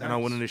 Nice. And I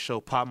went on this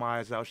show, pop my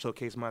eyes out,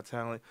 showcase my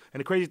talent.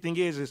 And the crazy thing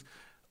is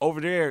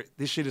over there,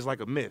 this shit is like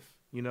a myth,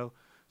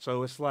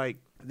 So it's like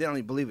they don't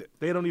even believe it.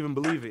 They don't even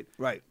believe it.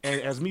 Right.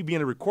 And as me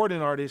being a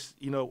recording artist,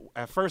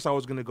 at first I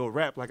was gonna go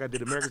rap like I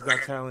did America's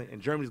Got Talent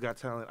and Germany's Got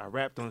Talent. I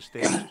rapped on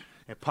stage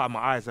and popped my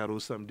eyes out. It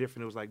was something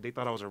different. It was like they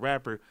thought I was a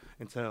rapper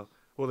until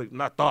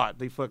not thought.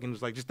 They fucking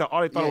was like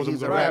all they thought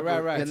was a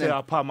rapper. Right. Until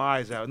I popped my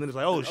eyes out. And then it's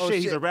like, oh shit,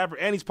 he's a rapper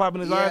and he's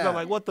popping his eyes out.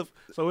 Like what the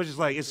so it's just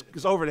like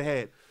it's over the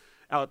head.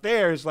 Out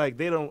there it's like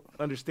they don't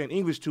understand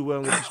English too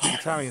well unless you speak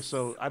Italian.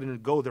 So I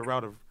didn't go the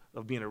route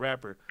of being a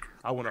rapper.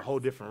 I went a whole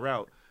different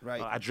route. Right.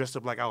 I dressed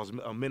up like I was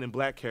a Men in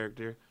Black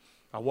character.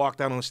 I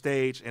walked out on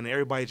stage, and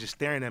everybody just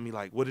staring at me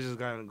like, what is this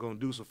guy going to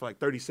do? So for like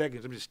 30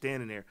 seconds, I'm just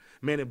standing there.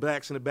 Men in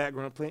Blacks in the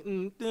background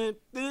playing.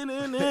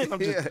 I'm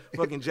just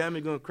fucking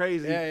jamming, going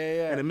crazy.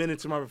 Yeah. And a minute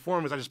to my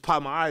performance, I just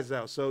popped my eyes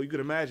out. So you could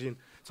imagine,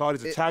 to all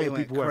these Italian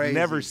people who have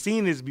never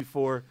seen this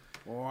before,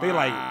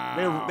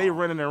 Wow. They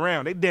running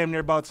around. They damn near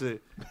about to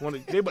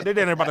they damn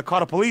near about to call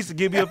the police to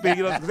get me up there,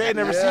 because they ain't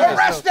never seen it.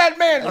 Arrest that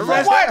man! For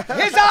what?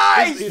 His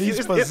eyes!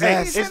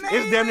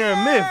 It's damn near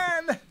a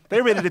myth.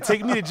 They ready to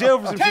take me to jail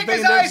for some shit. Take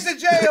his eyes to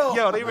jail!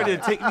 Yo, they ready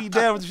to take me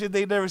down for some shit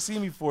they never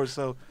seen me for.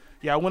 So,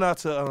 yeah, I went out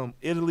to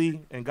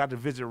Italy and got to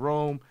visit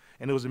Rome,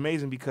 and it was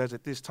amazing because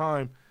at this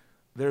time,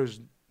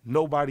 there's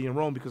nobody in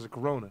Rome because of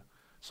Corona.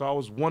 So I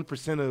was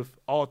 1% of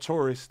all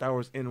tourists that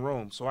was in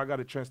Rome. So I got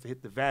a chance to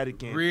hit the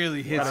Vatican.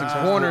 Really hit some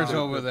corners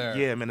over there.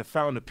 Yeah, man, the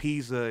Fountain of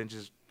Pisa and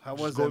just. How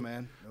was that,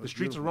 man? The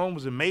streets of Rome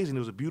was amazing. It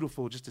was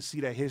beautiful just to see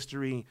that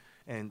history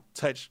and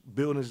touch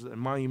buildings and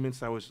monuments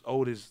that was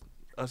old as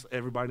us,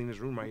 everybody in this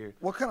room right here.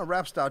 What kind of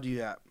rap style do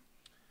you have?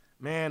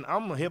 Man,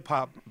 I'm a hip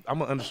hop.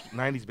 I'm a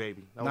 90s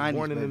baby. I was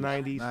born in the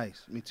 90s.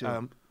 Nice, me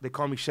too. They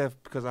call me chef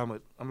because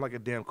I'm like a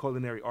damn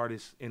culinary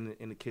artist in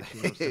the kitchen.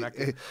 You know what I'm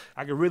saying?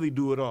 I can really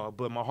do it all,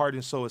 but my heart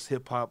and soul is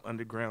hip hop,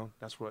 underground.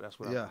 That's what.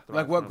 Yeah.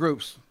 Like what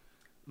groups?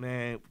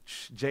 Man,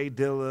 Jay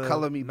Dilla,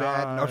 Color Me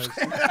Bad. No, it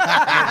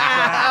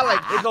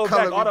goes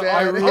back.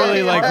 I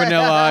really like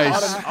Vanilla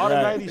Ice. All the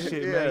 90s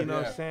shit, man. You know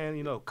what I'm saying?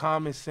 You know,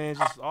 Common Sense,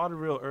 just all the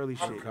real early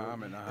shit.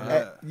 Common,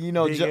 you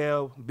know, Big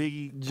L,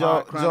 Biggie,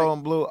 Joe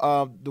and Blue.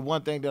 The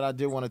one thing that I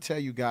did want to tell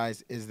you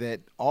guys is that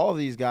all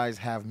these guys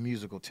have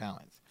musical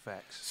talents.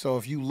 Facts. So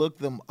if you look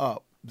them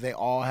up, they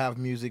all have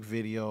music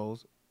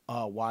videos.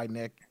 Wide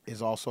Neck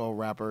is also a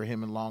rapper.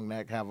 Him and Long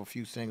Neck have a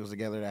few singles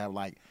together that have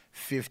like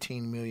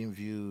 15 million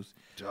views.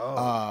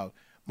 And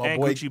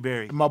Gucci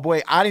Berry. My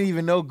boy, I didn't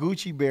even know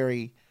Gucci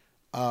Berry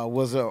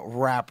was a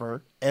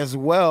rapper as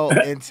well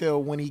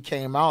until when he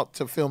came out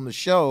to film the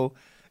show,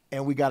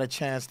 and we got a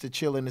chance to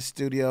chill in the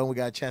studio, and we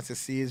got a chance to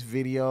see his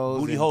videos.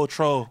 Booty Hole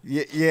Troll.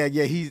 Yeah.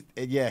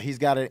 He's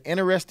got an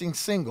interesting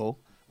single.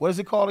 What is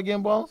it called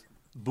again, Bones?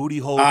 Booty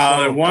Hole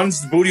Troll.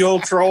 One's Booty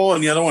Hole Troll,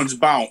 and the other one's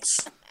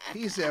Bounce.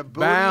 He said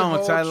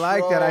bounce. I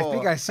like that. I troll.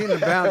 think I seen the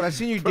bounce. I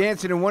seen you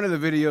dancing in one of the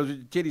videos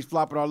with kitties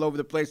flopping all over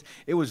the place.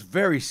 It was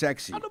very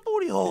sexy. The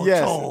Booty Hole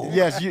Yes, Troll.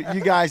 yes.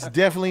 You guys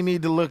definitely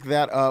need to look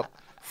that up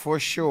for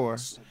sure.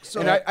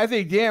 And I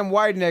think, damn,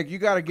 Wide Neck, you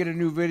got to get a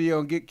new video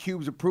and get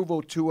Cube's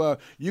approval to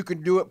you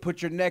can do it,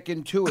 put your neck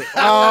into it. Hey,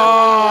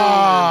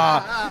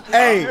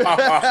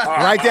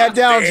 write that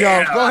down,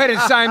 Joe. Go ahead and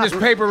sign this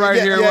paper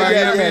right here.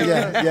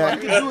 Yeah.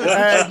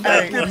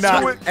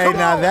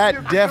 Now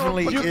that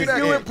definitely You is can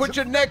do it. it, put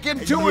your neck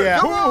into Yeah.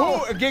 it. Come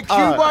on. Get Cube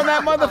on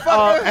that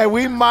motherfucker. And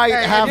we might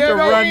have to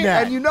run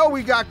that. And you know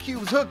we got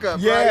Cube's hookup,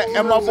 Yeah, right? You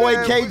and know my what boy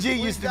I'm saying? KG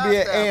We used to got be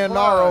at that A&R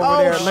plug.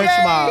 over there at Lynch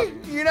Mob.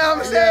 You know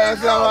what I'm saying?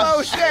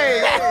 Oh,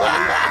 Shay.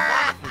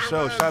 For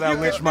sure. Shout out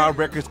Lynch Mob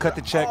Records. Cut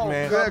the check,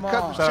 man. Good, cut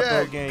the Shout out check.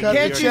 Thug Gang.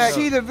 Can't you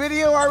see the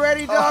video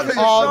already, dog?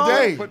 All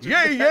day.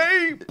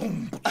 Yay. Pull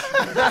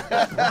up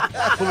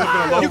in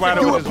a low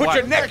rider with his Put wife.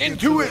 your neck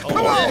into it.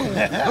 Come on.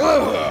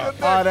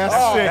 Oh, that's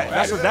sick.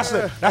 That's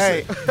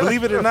a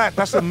believe it or not,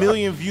 that's a 1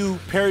 million view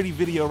parody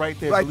video right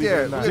there. Right believe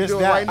there. it or not. We're gonna Just do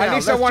it that. right now. At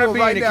least Let's I wanna do it be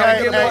right in it. now. Can I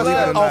Hey, get hey, one?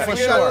 love? Oh, for Give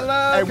it sure.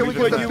 love. Hey, Can we we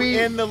put put you the beat?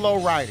 in the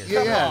low rider.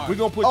 Yeah. We're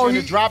going to put you in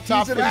the drop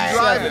top He's for gonna be the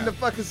driving set. the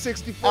fucking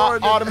 64.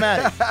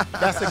 Automatic.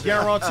 That's a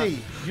guarantee.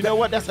 You know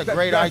what? That's a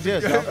great idea,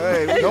 Joe.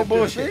 Hey, No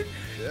bullshit.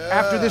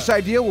 After this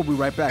idea, we'll be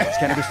right back. It's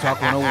Cannabis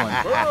Talk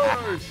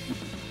 101.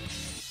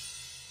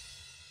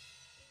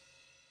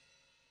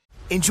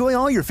 Enjoy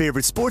all your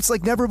favorite sports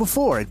like never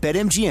before at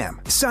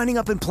BetMGM. Signing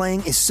up and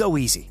playing is so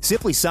easy.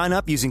 Simply sign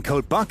up using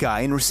code Buckeye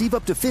and receive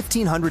up to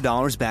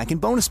 $1,500 back in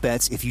bonus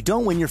bets if you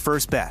don't win your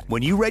first bet.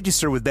 When you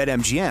register with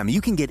BetMGM,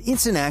 you can get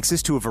instant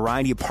access to a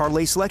variety of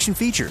parlay selection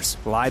features,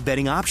 live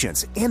betting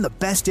options, and the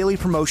best daily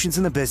promotions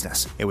in the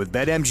business. And with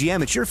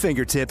BetMGM at your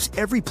fingertips,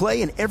 every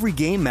play and every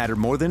game matter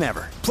more than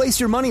ever. Place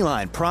your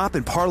moneyline, prop,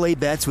 and parlay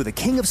bets with the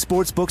king of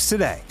sportsbooks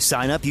today.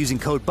 Sign up using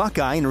code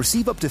Buckeye and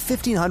receive up to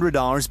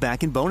 $1,500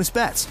 back in bonus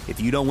bets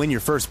if you don't win your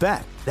first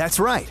bet. That's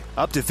right,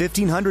 up to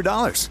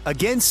 $1,500.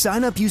 Again,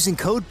 sign up using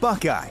code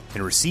Buckeye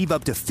and receive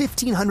up to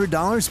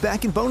 $1,500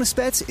 back in bonus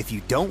bets if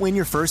you don't win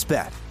your first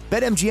bet.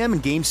 BetMGM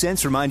and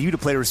GameSense remind you to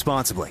play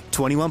responsibly.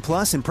 21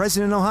 plus and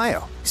present in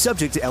Ohio.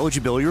 Subject to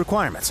eligibility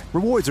requirements.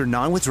 Rewards are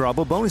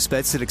non-withdrawable bonus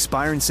bets that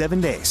expire in 7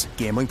 days.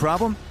 Gambling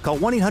problem? Call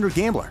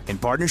 1-800-GAMBLER in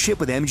partnership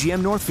with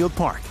MGM Northfield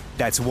Park.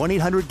 That's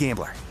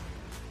 1-800-GAMBLER.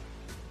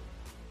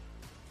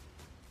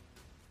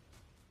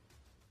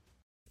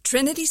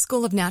 Trinity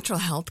School of Natural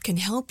Health can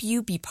help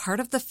you be part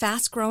of the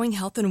fast-growing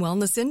health and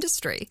wellness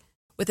industry.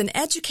 With an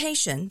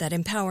education that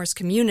empowers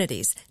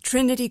communities,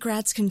 Trinity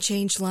grads can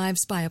change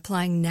lives by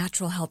applying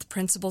natural health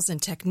principles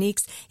and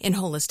techniques in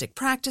holistic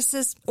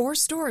practices or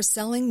stores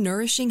selling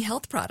nourishing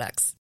health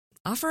products.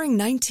 Offering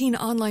 19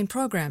 online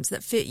programs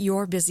that fit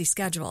your busy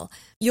schedule,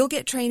 you'll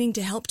get training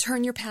to help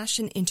turn your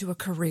passion into a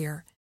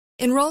career.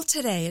 Enroll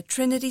today at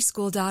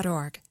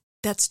trinityschool.org.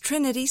 That's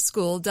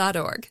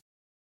trinityschool.org.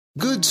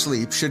 Good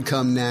sleep should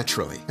come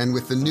naturally, and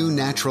with the new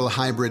Natural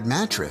Hybrid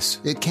mattress,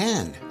 it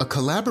can. A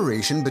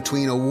collaboration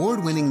between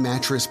award-winning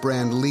mattress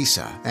brand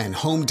Leesa and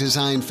home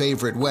design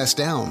favorite West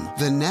Elm,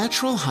 the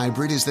Natural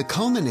Hybrid is the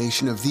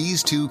culmination of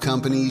these two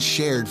companies'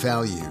 shared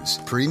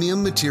values: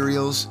 premium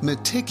materials,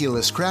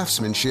 meticulous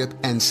craftsmanship,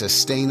 and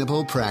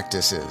sustainable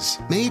practices.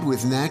 Made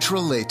with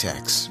natural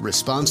latex,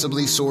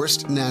 responsibly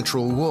sourced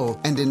natural wool,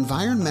 and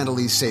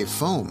environmentally safe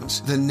foams,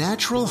 the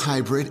Natural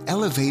Hybrid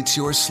elevates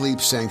your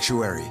sleep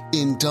sanctuary,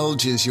 indulges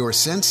your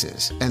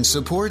senses, and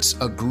supports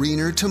a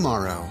greener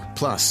tomorrow.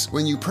 Plus,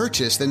 when you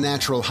purchase the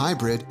Natural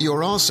Hybrid,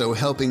 you're also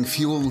helping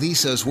fuel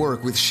Leesa's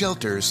work with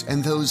shelters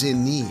and those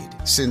in need.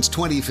 Since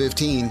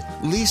 2015,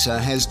 Leesa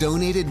has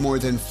donated more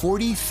than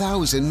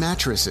 40,000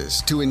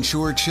 mattresses to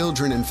ensure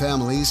children and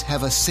families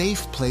have a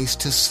safe place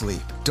to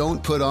sleep.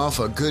 Don't put off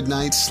a good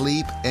night's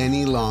sleep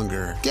any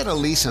longer. Get a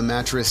Leesa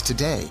mattress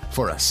today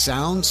for a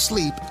sound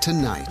sleep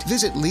tonight.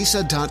 Visit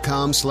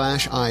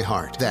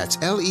leesa.com/iHeart. That's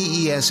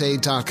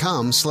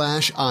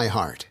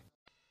LEESA.com/iHeart.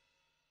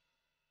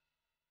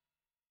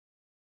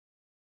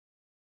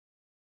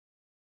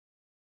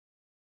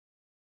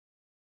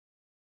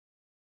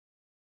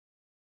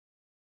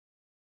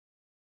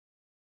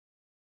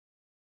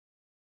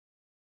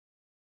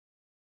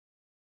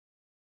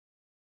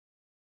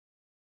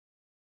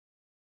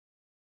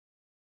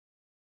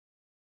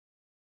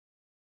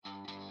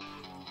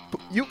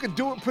 You can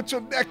do it, put your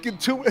neck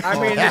into it. I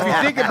mean, if you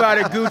think about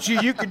it, Gucci,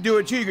 you can do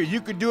it too.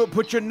 You can do it,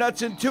 put your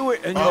nuts into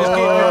it, and you just get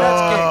your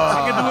nuts kicked.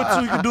 You can do it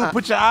too. You can do it,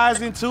 put your eyes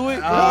into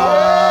it.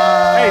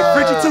 Hey,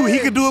 Frenchie too. He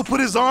can do it,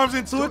 put his arms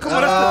into it. Come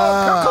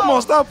on, come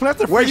on, stop playing.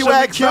 That's the where you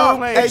at, Q?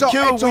 Hey,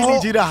 Q, we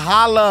need you to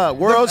holla.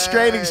 World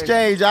Straight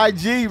Exchange,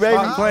 IG, baby.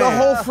 The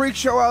whole Freak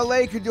Show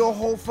LA could do a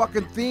whole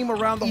fucking theme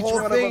around the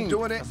whole thing.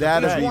 Doing it.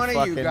 That is one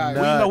of you guys.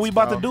 Well, you know we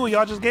about to do it.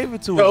 Y'all just gave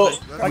it to us.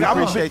 I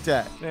appreciate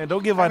that. Man,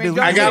 don't give ideas.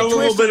 I got a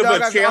little bit of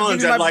a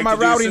challenge I'd like my to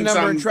do. routing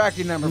number and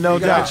tracking number. No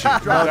doubt.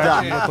 No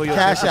doubt.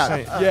 Cash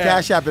App.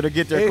 Cash App, it'll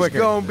get there quicker.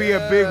 It's going to be a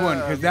big one,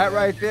 because that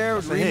right there,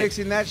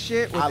 remixing that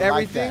shit with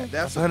everything.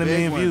 That's 100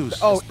 million views.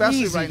 Oh, especially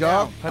easy, right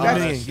dog. 100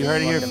 million. You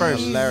heard it here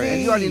first.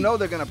 And you already know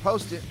they're going to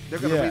post it. They're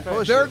going to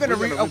repost it. They're going to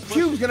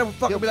Cube's going to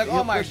fucking be like,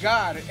 oh my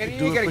God. And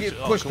you ain't going to get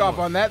pushed off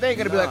on that. They ain't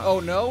going to be like, oh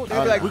no.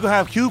 They're like, we're going to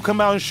have Cube come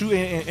out and shoot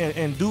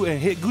and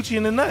hit Gucci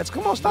in the nuts.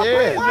 Come on, stop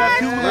playing. We got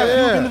Cube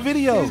in the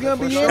video. He's going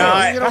to be in it.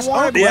 He's going to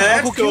want it.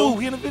 That's cool.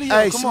 He in the video.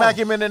 Hey, smack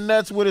him in the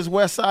nuts with his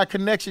West Side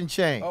Connection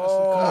chain.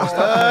 Oh,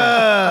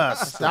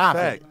 stop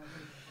it.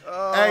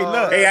 Hey,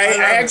 look. Hey,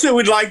 I actually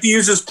would like to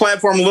use this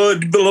platform a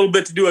little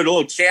bit to do a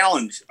little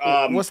challenge.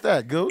 What's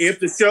that, Goose? If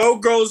the show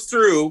goes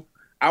through,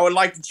 I would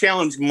like to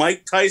challenge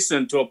Mike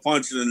Tyson to a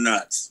punch in the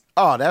nuts.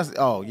 Yeah. We're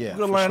going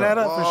to line that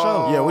up for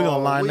sure. Yeah, we're going to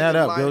line that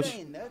up, Goose.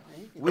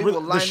 We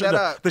will line that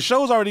up. The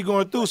show's already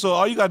going through, so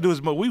all you got to do is,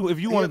 if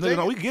you want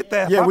to, we can get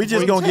that. Yeah, we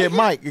just going to get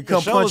Mike to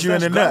come punch you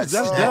in the nuts.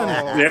 That's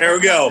done. There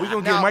we go. We're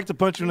going to get Mike to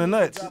punch you in the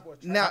nuts.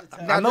 Now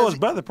I know his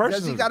brother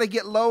personally. Does he got to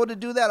get low to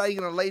do that? Are you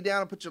going to lay down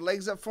and put your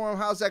legs up for him?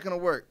 How's that going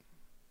to work?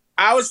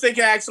 I was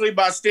thinking actually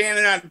about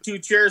standing on 2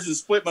 chairs and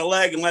split my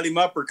leg and let him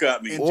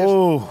uppercut me.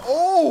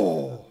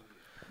 Oh.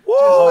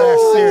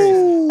 Whoa.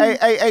 Serious.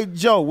 Hey,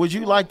 Joe, would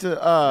you like to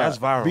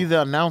be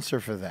the announcer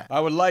for that?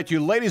 I would like to,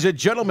 ladies and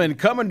gentlemen,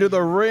 coming to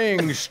the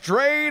ring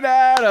straight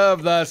out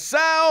of the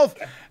South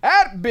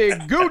at Big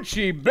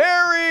Gucci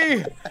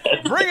Berry,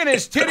 bringing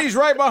his titties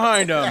right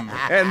behind him,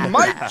 and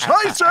Mike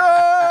Tyson.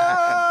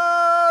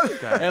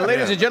 And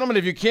ladies and gentlemen,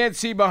 if you can't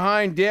see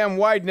behind Dan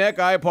Wideneck,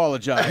 I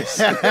apologize.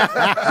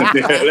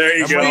 There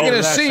you go. Speaking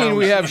of scene,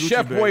 we have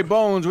Chef Boy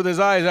Bones with his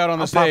eyes out on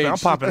the stage. I'm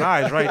popping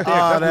eyes right there.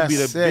 That would be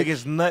the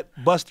biggest nut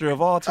buster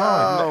of all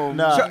time.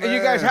 So,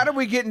 you guys, how did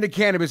we get into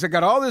cannabis? I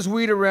got all this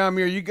weed around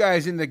me. Are you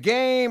guys in the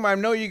game? I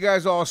know you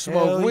guys all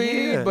smoke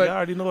weed, but I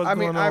already know what's I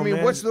going on,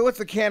 man. what's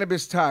the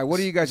cannabis tie? What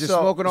are you guys just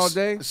smoking all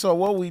day? So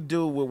what we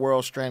do with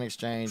World Strand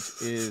Exchange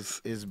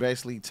is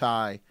basically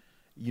tie,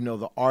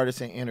 the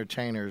artists and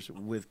entertainers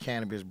with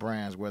cannabis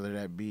brands, whether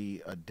that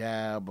be a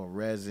dab, a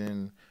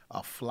resin,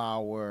 a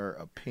flower,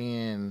 a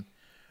pen,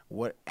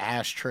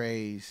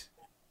 ashtrays,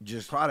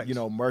 just products,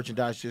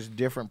 merchandise, just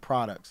different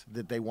products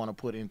that they want to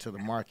put into the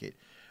market.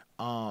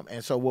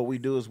 And so what we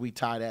do is we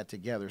tie that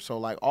together. So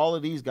like all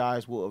of these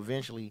guys will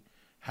eventually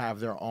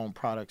have their own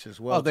products as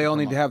well. Oh, they all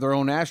need to have their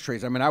own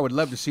ashtrays. I mean, I would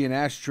love to see an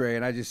ashtray,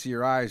 and I just see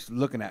your eyes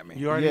looking at me.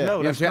 You already know. You know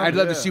what I'm saying? I'd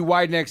love to see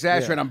Wideneck's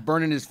ashtray, and I'm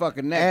burning his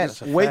fucking neck.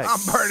 I'm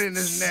burning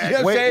his neck. You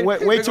know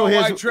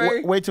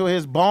wait till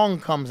his bong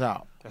comes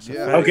out.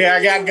 Okay,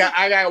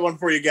 I got one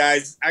for you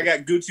guys. I got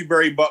Gucci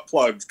Berry butt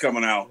plugs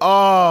coming out.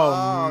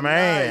 Oh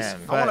man, nice.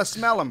 I want to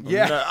smell them.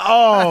 Yeah.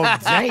 Oh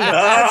damn,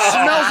 that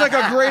smells like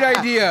a great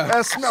idea.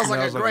 That smells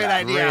like a great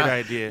idea. Great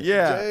idea.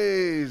 Yeah.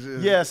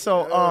 Jesus. Yeah.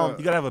 So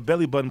you gotta have a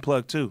belly button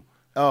plug too.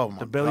 Oh my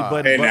The belly God.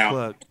 button butt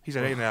plug. He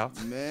said, "Hey now,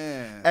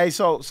 man." Hey,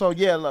 so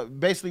yeah. Look,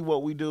 basically,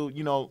 what we do,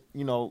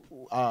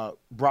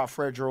 brought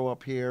Fredro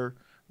up here,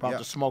 brought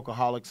the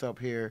Smokeaholics up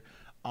here.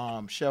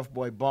 Chef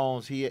Boy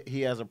Bones,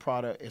 he has a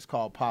product. It's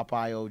called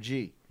Popeye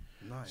OG.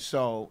 Nice.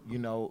 So,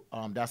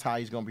 that's how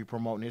he's going to be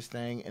promoting his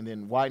thing. And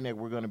then White Neck,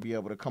 we're going to be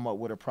able to come up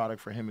with a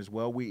product for him as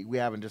well. We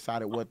haven't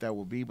decided what that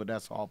will be, but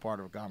that's all part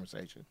of a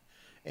conversation.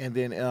 And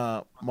then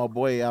my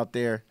boy out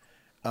there,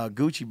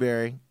 Gucci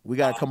Berry, we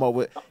got to come up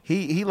with.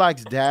 He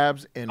likes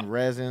dabs and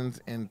resins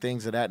and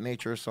things of that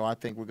nature. So I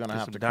think we're going to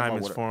have to come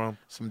up with for him.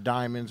 Some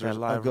diamonds or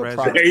a good resin.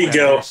 product. There you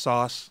go.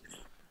 Sauce.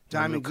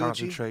 Diamond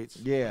concentrates.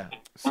 Yeah.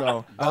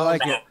 So I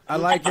like it. I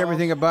like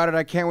everything about it.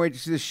 I can't wait to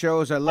see the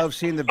shows. I love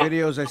seeing the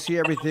videos. I see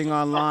everything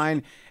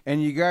online,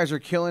 and you guys are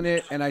killing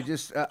it. And I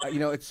just,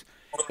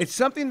 it's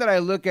something that I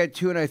look at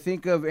too, and I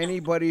think of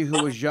anybody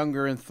who was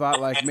younger and thought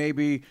like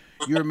maybe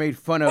you were made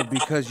fun of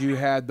because you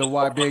had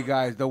the big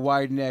eyes, the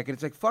wide neck, and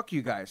it's like fuck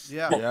you guys.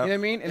 Yeah. You know what I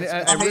mean? And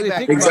I really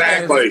think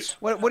exactly. about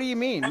that. What do you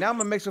mean? Now I'm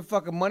gonna make some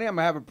fucking money. I'm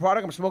gonna have a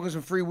product. I'm smoking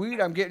some free weed.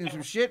 I'm getting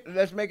some shit.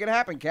 Let's make it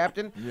happen,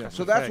 Captain. Yeah,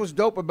 so that's what's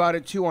dope about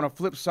it too. On a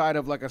flip side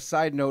of like a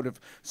side note, if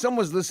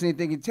someone's listening,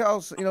 thinking, tell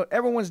us,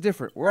 everyone's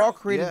different. We're all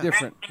created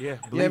different. Yeah.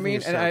 You know what I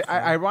mean? And I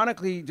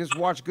ironically just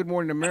watched Good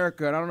Morning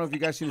America, and I don't know if you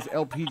guys seen this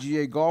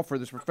LPGA golfer,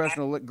 this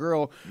professional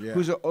girl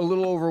who's a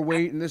little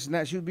overweight and this and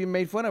that. She was being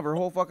made fun of her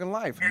whole fucking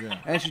life,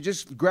 and she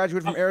just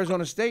graduated from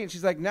Arizona State, and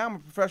she's like, now I'm a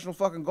professional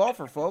fucking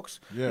golfer, folks.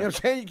 You know what I'm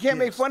saying? You can't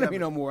make fun of me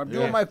no more. I'm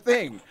doing my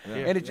thing.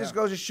 And it just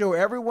goes to show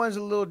everyone's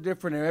a little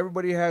different, and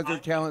everybody has their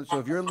talent. So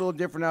if you're a little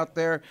different out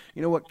there,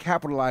 you know what?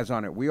 Capitalize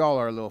on it. We all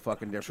are a little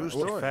fucking different.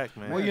 True story. Fact,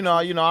 man.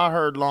 Well, I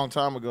heard a long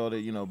time ago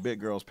that, big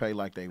girls pay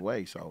like they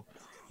weigh, so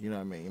you know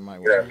what I mean? You might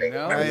want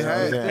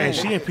to. And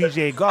she in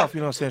PGA golf, you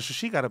know what I'm saying? So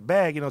she got a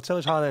bag, tell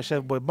us how that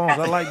Chef Boy Bones.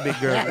 I like big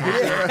girls.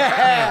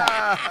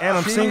 And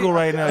I'm single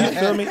right now, you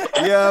feel me?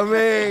 Yeah,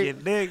 man. You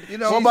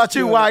dig? What about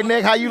you, Wide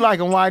Neck? How you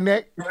like him, Wide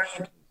Neck?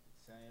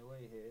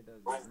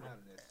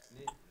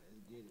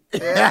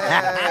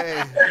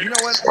 Hey, you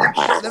know what?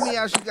 Let me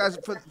ask you guys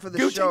for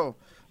the show.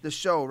 The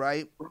show,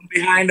 right?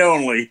 Behind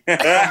only.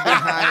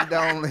 Behind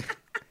only.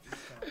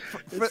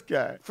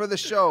 For the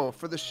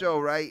show,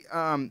 right?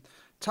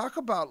 Talk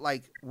about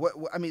like what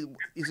I mean.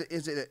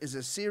 Is it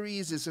a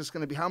series? Is this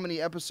going to be how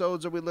many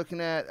episodes are we looking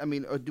at? I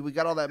mean, or do we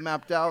got all that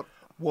mapped out?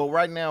 Well,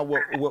 right now,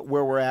 where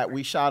we're at,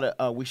 we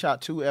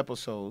shot 2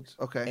 episodes.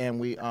 Okay. And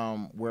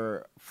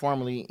we're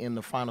formally in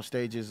the final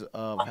stages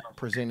of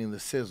presenting the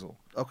sizzle.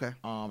 Okay.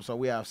 So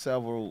we have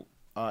several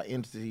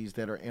entities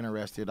that are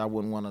interested. I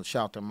wouldn't want to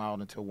shout them out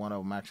until one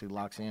of them actually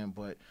locks in,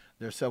 but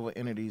there's several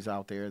entities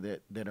out there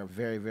that are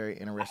very, very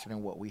interested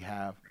in what we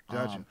have.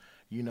 Gotcha.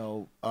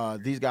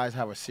 These guys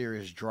have a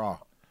serious draw.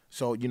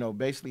 So,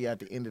 basically at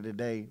the end of the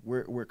day,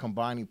 we're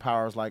combining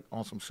powers like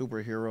on some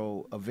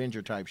superhero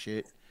Avenger type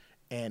shit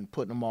and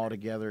putting them all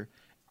together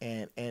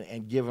and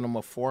giving them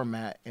a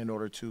format in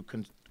order to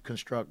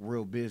construct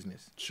real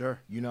business. Sure.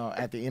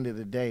 At the end of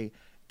the day,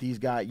 these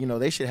guys,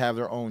 they should have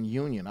their own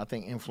union. I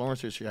think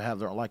influencers should have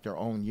their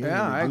own union.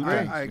 Yeah,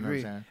 I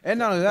agree. And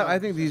not only that, I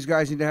think these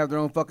guys need to have their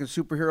own fucking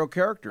superhero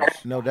characters.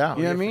 No doubt.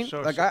 You know what I mean?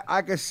 Sure, like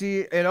I can see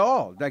it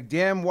all. Like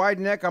damn Wide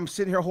Neck, I'm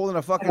sitting here holding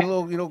a fucking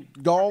little,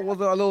 doll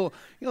with a little,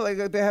 like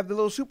they have the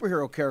little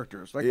superhero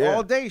characters, like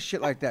all day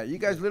shit like that. You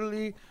guys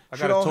literally. I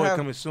got a toy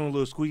coming soon,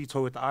 little squeaky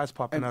toy with the eyes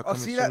popping out.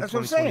 See that? That's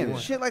what I'm saying.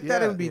 Shit like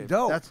that, it would be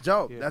dope. That's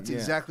dope. That's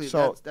exactly.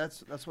 So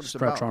that's what it's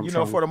about.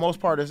 For the most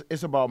part,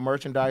 it's about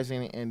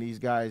merchandising and these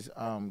guys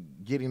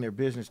getting their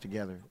business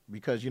together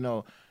because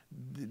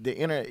the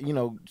inner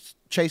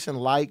chasing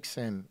likes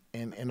and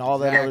all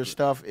that other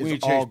stuff is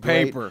all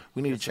great. Paper.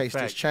 We need to chase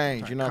this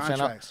change. You know what I'm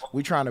saying?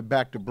 We trying to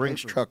back the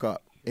Brinks truck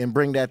up and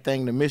bring that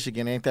thing to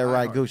Michigan. Ain't that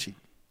right, Gucci?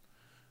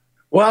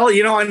 Well,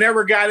 I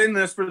never got in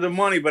this for the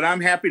money, but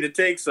I'm happy to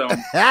take some.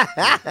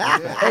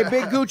 Hey,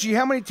 Big Gucci,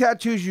 how many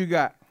tattoos you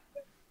got?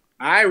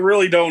 I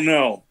really don't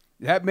know.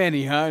 That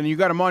many, huh? And you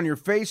got them on your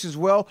face as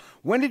well.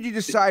 When did you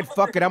decide,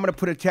 fuck it, I'm going to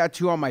put a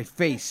tattoo on my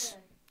face?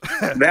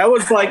 That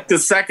was like the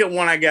second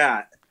one I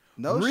got.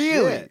 No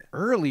really? shit.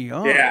 Early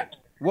on? Yeah.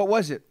 What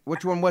was it?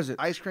 Which one was it?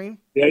 Ice cream?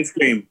 The ice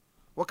cream.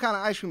 What kind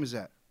of ice cream is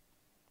that?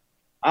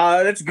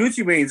 That's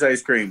Gucci Beans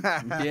ice cream.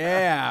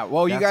 Yeah.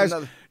 Well, you guys,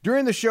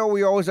 during the show,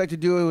 we always like to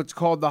do what's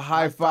called the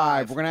high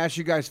five. We're going to ask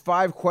you guys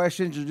 5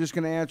 questions. You're just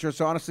going to answer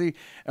us honestly.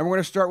 And we're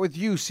going to start with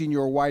you,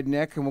 Senior Wide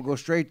Neck, and we'll go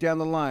straight down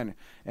the line.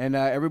 And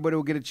everybody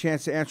will get a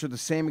chance to answer the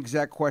same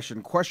exact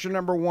question. Question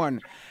number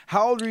 1.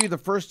 How old were you the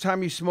first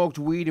time you smoked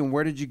weed, and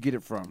where did you get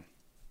it from?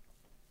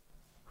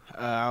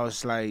 I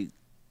was like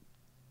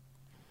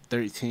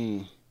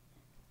 13,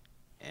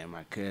 and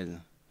my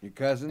cousin. Your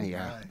cousin?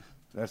 Yeah. Right.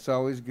 That's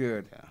always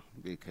good. Yeah,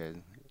 big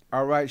cousin.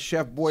 All right,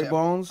 Chef Boy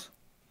Bones.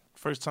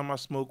 First time I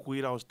smoked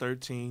weed, I was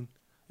 13.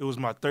 It was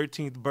my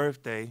 13th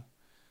birthday,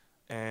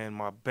 and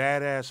my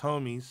badass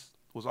homies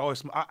was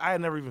always. I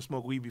had never even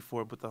smoked weed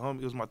before, but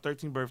it was my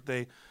 13th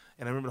birthday,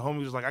 and I remember the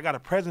homie was like, "I got a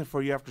present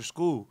for you after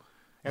school."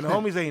 And the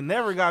homies ain't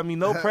never got me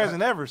no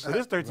present ever. So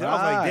this 13, I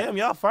was like, damn,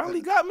 y'all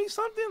finally got me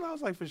something? I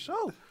was like, for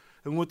sure.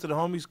 And went to the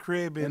homie's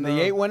crib. And the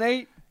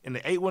 818? in the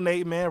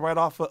 818, man, right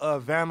off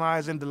of Van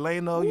Nuys and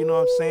Delano, you know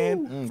what I'm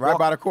saying? Right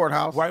by the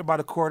courthouse. Right by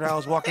the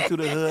courthouse, walking through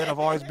the hood. I've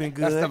always been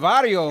good. That's the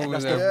barrio over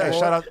there. Hey,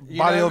 shout out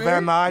Barrio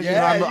Van Nuys.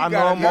 Yeah, you know, I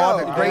know them all.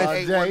 The great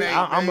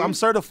 818, I'm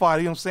certified,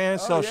 you know what I'm saying?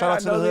 So shout out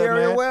to the hood,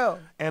 man. Well.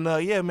 And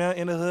yeah, man,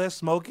 in the hood,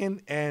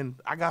 smoking, and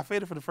I got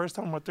faded for the first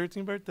time on my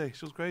 13th birthday.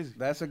 She was crazy.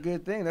 That's a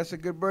good thing. That's a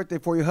good birthday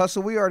for you.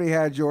 Hustle, we already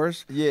had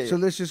yours. Yeah. So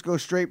let's just go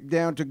straight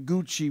down to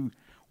Gucci.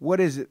 What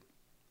is it?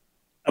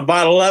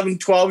 About 11,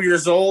 12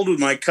 years old with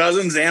my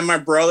cousins and my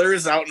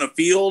brothers out in a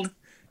field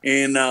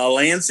in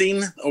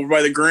Lansing over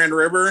by the Grand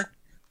River.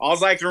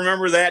 All I can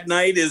remember that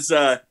night is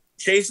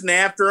chasing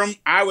after them.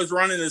 I was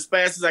running as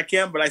fast as I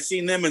can, but I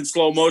seen them in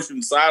slow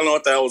motion, so I don't know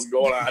what the hell was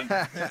going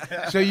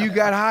on. So you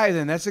got high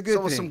then. That's a good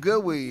thing. Some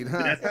good weed,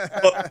 huh?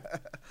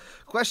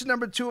 Question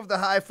number 2 of the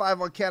High Five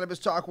on Cannabis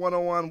Talk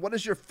 101. What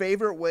is your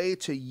favorite way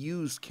to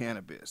use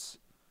cannabis?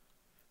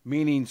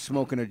 Meaning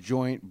smoking a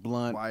joint,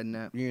 blunt, Widen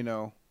that. you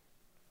know.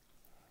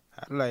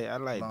 I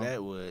like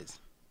backwoods.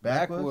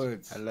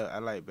 Backwoods. I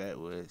like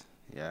backwoods.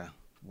 Yeah.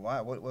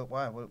 Why?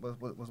 Why?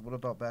 What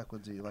about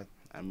backwoods do you like?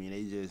 I mean,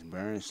 they just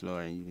burn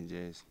slower, and you can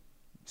just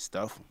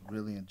stuff them.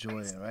 Really enjoy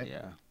it, right?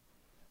 Yeah.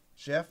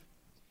 Chef?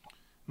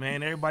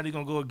 Man, everybody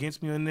gonna go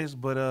against me on this,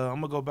 but I'm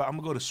gonna go back. I'm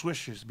gonna go to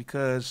Swishers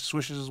because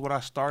Swishers is what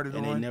I started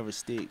And on. they never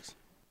sticks.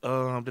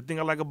 The thing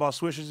I like about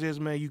Swishers is,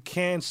 man, you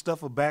can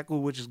stuff a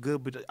backwood, which is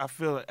good, but I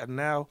feel like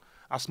now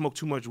I smoke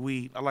too much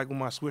weed. I like when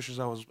my Swishers,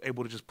 I was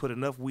able to just put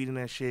enough weed in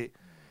that shit.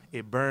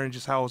 It burned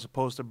just how it was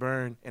supposed to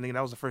burn, and then that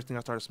was the first thing I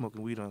started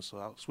smoking weed on.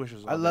 So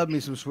Swishers. I love me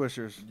some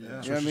Swishers. Yeah. You know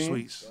what I Swisher mean?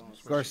 Sweets.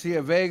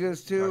 Garcia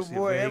Vegas too, Garcia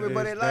boy. Vegas,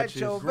 Everybody likes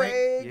your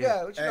Vega.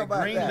 Yeah. What you know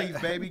about Green that?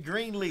 leaf, baby.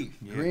 Green leaf.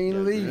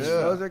 Green leaves.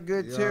 Those are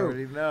good You too.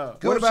 already know.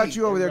 What about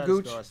you over there,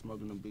 Everybody Gooch? start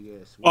smoking them big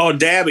ass. Oh,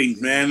 dabbing,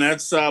 man.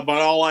 That's about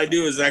all I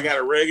do is I got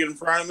a rig in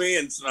front of me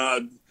and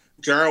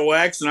jar of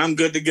wax, and I'm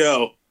good to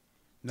go.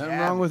 Nothing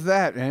wrong with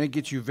that, and it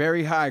gets you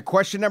very high.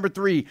 Question number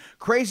 3: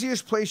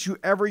 craziest place you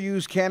ever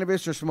used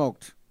cannabis or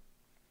smoked?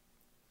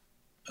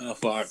 Oh,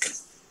 fuck.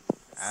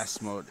 I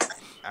smoked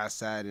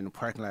outside in the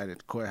parking lot at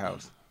the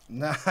courthouse.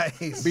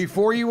 Nice.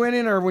 Before you went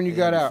in, or when you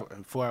got out?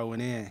 Before I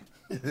went in.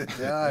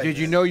 Did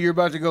you know you were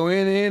about to go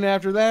in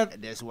after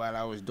that? That's what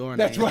I was doing.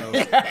 That's what.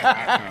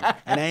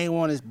 And I ain't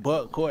want to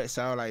butt court,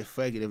 so I was like,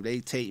 fuck it. If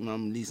they take me, at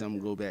least I'm going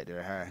to go back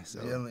there high.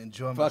 So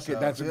enjoy Fuck it.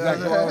 That's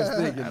exactly what I was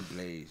thinking. I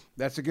blaze.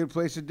 That's a good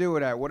place to do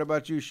it at. What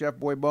about you, Chef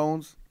Boy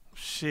Bones?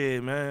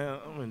 Shit, man,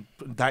 I'm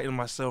indicting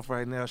myself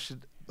right now. Shit.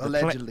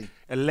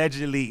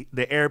 Allegedly.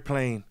 The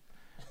airplane.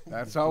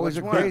 That's always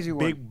Which a one? crazy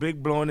one.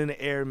 Big blowing in the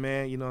air,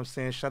 man. You know what I'm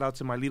saying? Shout out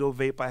to my little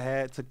vape I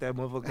had. Took that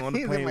motherfucker on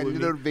the plane My with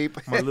little me.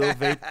 vape. My little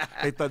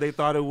vape. They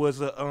thought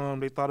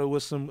it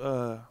was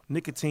some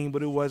nicotine,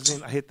 but it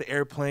wasn't. I hit the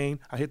airplane.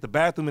 I hit the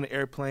bathroom in the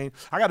airplane.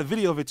 I got a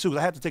video of it too.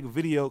 I had to take a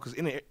video because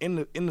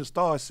in the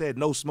star it said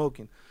no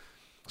smoking.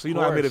 So you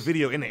know I made a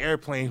video in the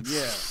airplane.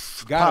 Yeah.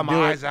 Pop Gotta my do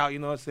eyes it. out, you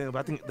know what I'm saying? But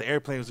I think the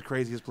airplane was the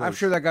craziest place. I'm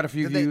sure that got a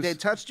few views. They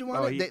touched you on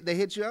Oh, it? yeah. They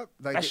hit you up?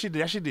 Like That shit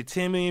did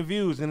 10 million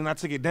views, and then I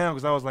took it down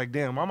because I was like,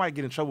 damn, I might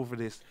get in trouble for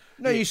this.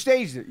 No, you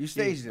staged it. You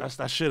staged it.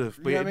 I should have.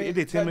 But You know what I it mean?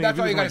 did 10 million That's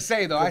all views you in gotta like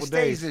say, though. a I couple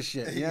staged days. this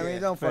shit. You know what I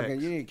mean? Don't Facts.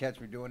 fucking, you didn't catch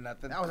me doing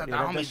nothing. That was at the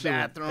that homie shit was-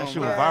 bathroom. that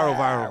shit was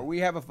viral. We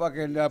have a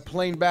fucking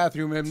plain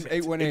bathroom in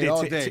 818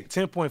 all day.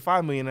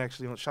 10.5 million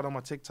actually. Shout out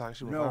my TikTok.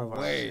 She was No viral.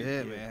 way.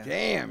 Shit, man.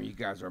 Damn, you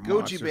guys are Gucci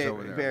monsters baby,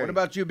 over there. Barry. What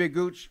about you, Big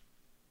Gooch?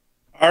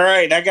 All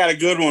right, I got a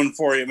good one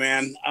for you,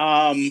 man.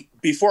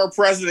 Before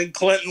President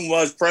Clinton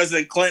was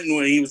President Clinton,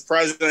 when he was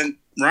president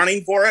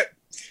running for it,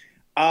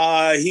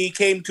 he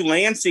came to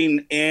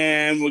Lansing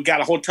and we got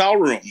a hotel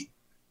room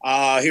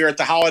here at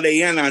the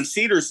Holiday Inn on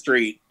Cedar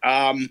Street.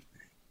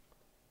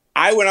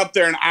 I went up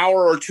there an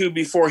hour or two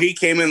before he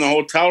came in the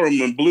hotel room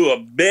and blew a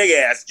big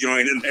ass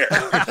joint in there.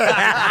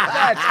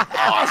 That's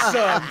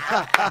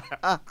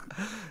awesome.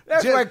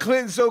 That's why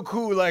Clinton's so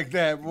cool like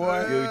that,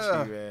 boy.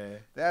 Gucci, man.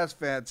 That's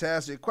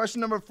fantastic.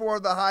 Question number 4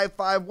 of the High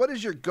Five. What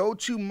is your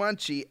go-to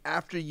munchie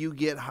after you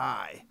get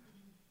high?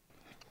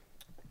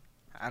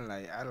 I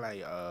like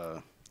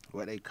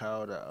what they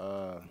call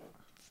the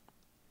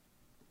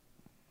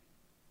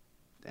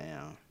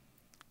damn.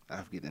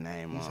 I forget the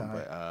name on,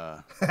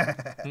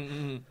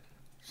 but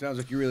sounds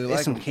like you really it's like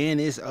some them.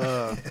 candies.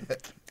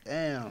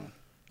 Damn.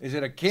 Is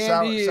it a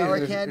candy? Sour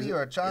Is it- candy is it-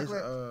 or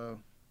chocolate?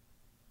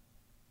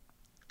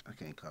 I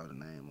can't call the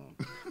name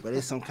on, but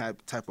it's some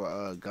type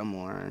of gum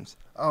worms.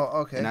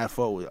 Oh, okay. And I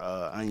fought with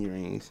onion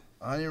rings.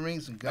 Onion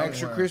rings and gum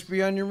Extra worms.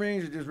 crispy onion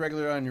rings or just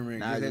regular onion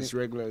rings? Nah, Is just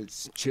any- regular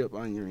chip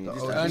onion rings. Just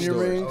the like the onion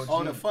store. rings?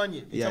 Oh, the Funyun.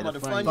 You Yeah, talking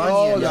the about the Funyun. Funyun?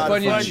 Oh, the Yeah,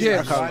 Funyun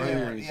chips. I call them Funyun.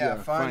 onion rings. Yeah,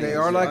 Funyun. They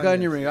are like Funyun.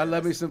 onion ring. I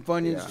love me some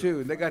Funyuns Yeah.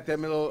 too. They got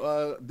them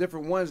little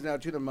different ones now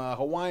too. Them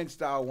Hawaiian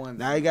style ones.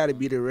 Now you got to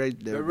be the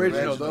The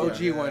original, the OG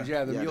yeah. ones,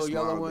 yeah, the Yeah, the yellow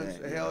small ones.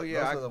 bag, Hell yeah.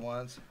 yeah, Those are the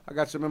ones. I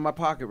got some in my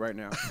pocket right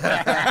now.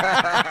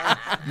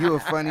 You were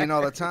funnying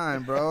all the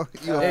time, bro.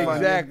 You were funnying.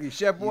 Exactly,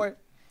 Chef Boy.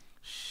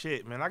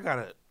 Shit, man,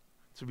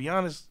 to be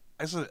honest,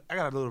 I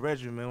got a little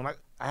regimen, man. When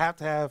I have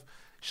to have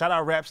Shout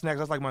out Rap Snacks.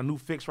 That's like my new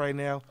fix right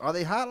now. Are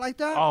they hot like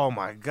that? Oh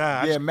my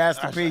God. Yeah,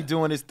 Master P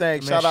doing his thing.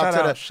 Man, shout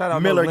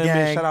out Miller No Gang.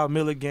 Limit. Shout out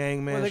Miller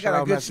Gang, man. Well, they Shout got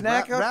a out good Master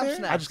snack out Rap there.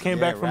 Snacks. I just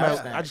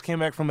came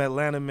back from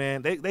Atlanta,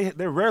 man.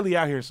 They're rarely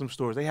out here in some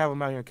stores. They have them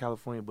out here in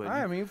California, but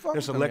I mean, fuck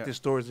there's them. selected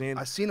stores in.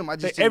 I seen them. I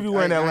They're just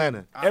everywhere in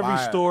Atlanta. Every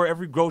Fire. store,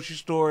 every grocery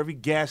store, every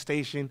gas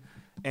station.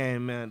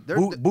 And man, They're-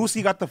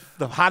 Boosie got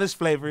the hottest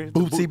flavor.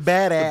 Boosie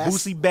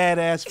Badass. The Boosie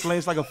Badass flame.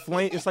 It's like a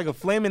flame. It's like a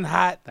flaming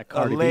hot. That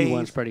Cardi B Lay's.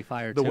 one's pretty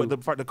fire too.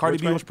 The Cardi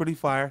B one's pretty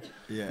fire.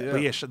 Yeah.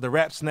 But yeah, the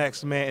Rap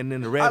Snacks, man, and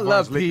then the Red I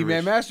love Vines P, man.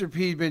 licorice. Master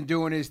P's been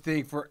doing his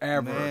thing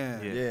forever.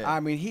 Man. Yeah. I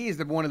mean,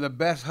 he's one of the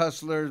best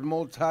hustlers,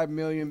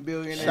 multi-million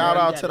billionaire. Shout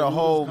out to the noodles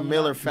whole coming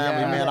Miller out.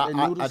 family, Yeah. man. The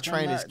I noodles train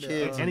coming his out,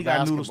 kids. And he in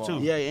got noodles, basketball.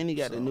 too. Yeah, and he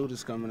got the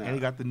noodles coming out. And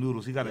he got the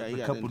noodles. He got Yeah, he a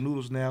got couple the-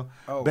 noodles now.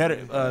 Oh, Better,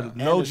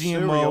 no the GMO.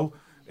 cereal.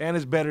 And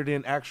it's better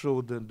than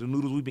the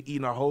noodles we've been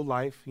eating our whole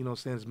life. You know what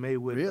I'm saying? It's made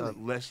with Really?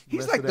 less.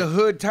 He's less like of the that.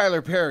 hood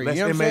Tyler Perry. Less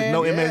You know what I'm saying?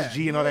 no Yeah,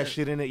 MSG and all that he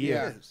shit in it.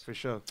 Yeah, is. for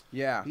sure.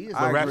 Yeah, He is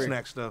I The Rap agree.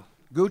 Snacks, though.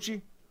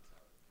 Gucci.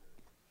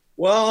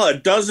 Well, a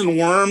dozen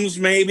worms,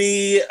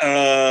 maybe.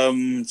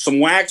 Some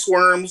wax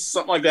worms,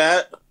 something like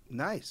that.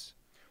 Nice.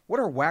 What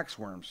are wax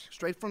worms?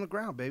 Straight from the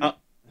ground, baby.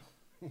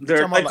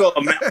 They're like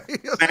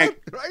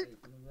right?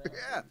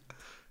 Yeah.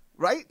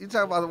 Right? You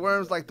talking about the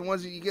worms like the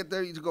ones that you get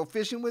there, you go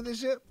fishing with and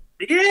shit?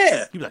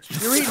 yeah. You're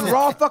eating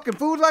raw fucking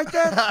food like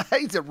that? I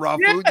eat raw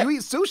food. You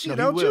eat sushi,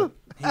 don't you?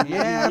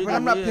 Yeah, but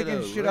I'm not picking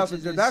though. shit out.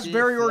 Roaches and That's shit,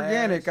 very flash.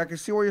 organic. I can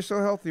see why you're so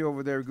healthy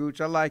over there,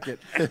 Gooch. I like it.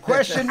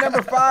 Question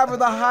number 5 of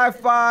the high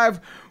five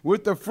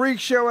with the Freak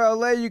Show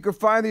LA. You can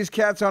find these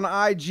cats on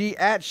IG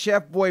at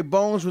Chef Boy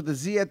Bones with a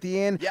Z at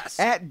the end. Yes.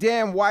 At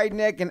Dan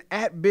Wideneck and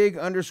at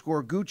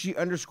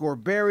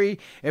Big_Gucci_Berry.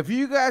 If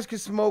you guys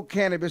could smoke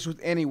cannabis with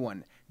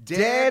anyone,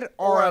 dead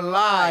or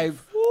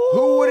alive,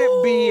 who would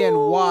it be and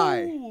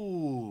why?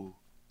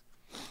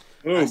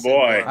 Oh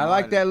boy. I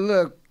like that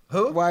look.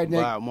 Who?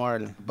 Wideneck. Bob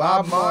Marley.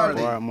 Bob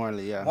Marley. Bob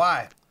Marley, yeah.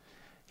 Why?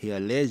 He a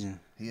legend.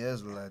 He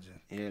is a legend.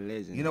 He a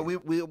legend. You know,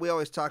 we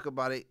always talk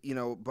about it. You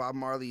know, Bob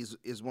Marley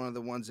is one of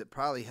the ones that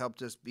probably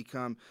helped us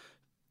become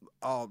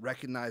all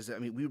recognized. I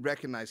mean, we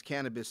recognize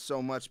cannabis so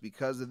much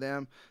because of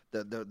them,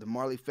 the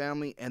Marley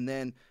family, and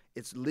then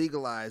it's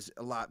legalized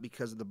a lot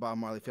because of the Bob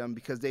Marley family,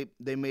 because they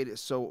made it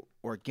so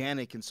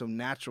organic and so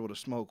natural to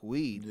smoke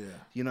weed. Yeah.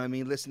 You know what I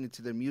mean? Listening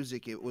to their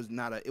music, it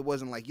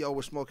wasn't like, yo,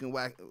 we're smoking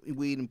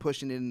weed and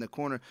pushing it in the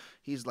corner.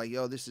 He's like,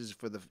 yo, this is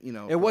for the, you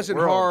know, It wasn't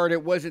hard.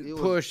 It wasn't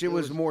pushed. It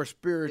was more more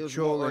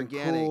spiritual and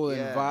organic, cool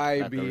yeah. and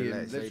Like a vibey and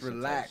relaxation let's type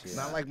relax. shit.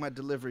 not like my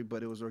delivery,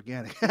 but it was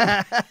organic.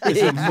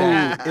 It's a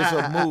mood. It's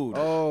a mood.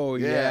 Oh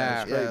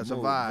yeah, yeah, it's a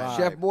vibe.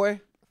 Chef Boy.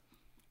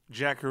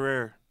 Jack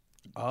Herrera.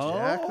 Oh,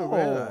 Jack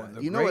Herrera.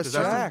 the You know great it's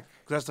Jack.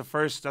 That's the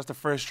first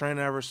strain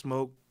I ever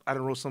smoked. I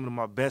done wrote some of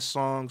my best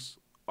songs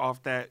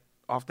off that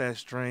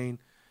strain,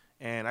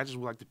 and I just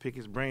would like to pick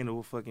his brain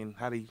over fucking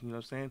how do you know what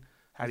I'm saying?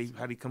 How do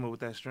you come up with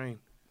that strain?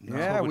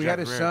 Yeah, Smoke with we Jack had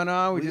his Herrera. son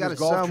on. We did got his his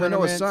golf son. We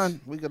know his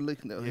tournaments. son. We could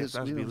link his,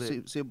 that'd be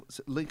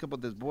lit. link up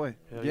with this boy.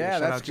 Hell Yeah,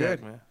 shout that's out Jack,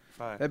 good. man.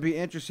 Fire. That'd be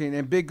interesting.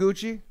 And Big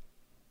Gucci.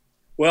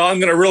 Well, I'm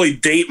gonna really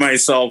date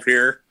myself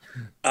here.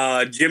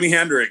 Jimi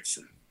Hendrix.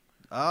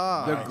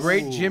 The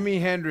great Jimi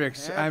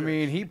Hendrix. I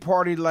mean, he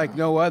partied like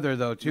no other,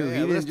 though, too.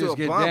 Man, he let's didn't just do a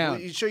get bump. down.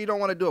 You sure you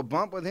don't want to do a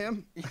bump with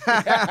him?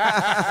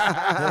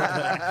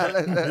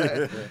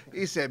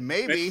 He said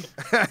maybe.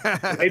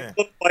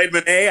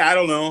 Vitamin A. I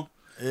don't know.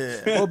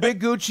 Well, Big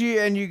Gucci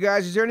and you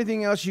guys, is there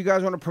anything else you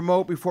guys want to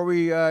promote before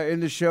we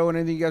end the show, and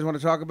anything you guys want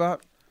to talk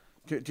about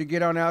to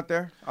get on out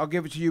there? I'll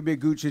give it to you,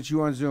 Big Gucci, since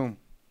you on Zoom.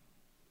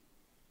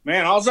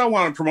 Man, all I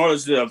want to promote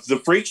is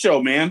the Freak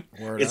Show, man.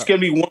 It's going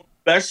to be one of the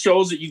best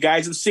shows that you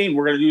guys have seen.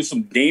 We're going to do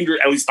some dangerous,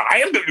 at least I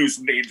am going to do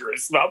some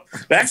dangerous stuff.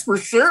 That's for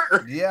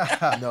sure.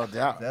 Yeah. No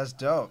doubt. That's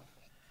dope.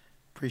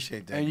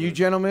 Appreciate that. And you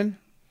gentlemen,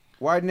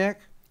 Wide Neck?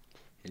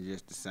 It's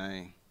just the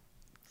same.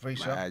 Freak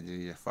My show.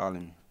 IG, just follow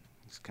me.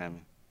 It's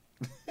coming.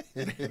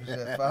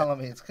 Follow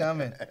me. It's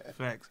coming.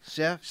 Facts.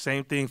 Chef.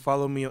 Same thing.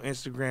 Follow me on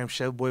Instagram,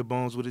 Chef Boy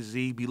Bones with a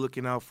Z. Be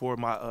looking out for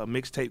my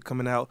mixtape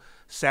coming out,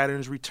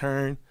 Saturn's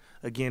Return.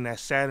 Again,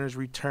 that's Saturn's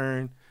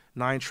Return,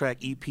 9-track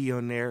EP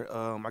on there.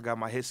 I got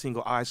my hit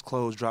single Eyes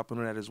Closed dropping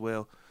on that as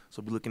well.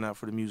 So be looking out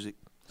for the music.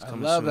 It's I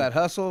coming love soon. that.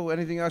 Hustle,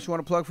 anything else you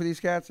want to plug for these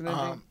cats and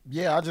anything?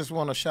 Yeah, I just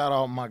want to shout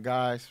out my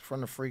guys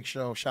from the Freak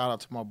Show. Shout out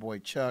to my boy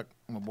Chuck,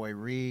 my boy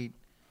Reed.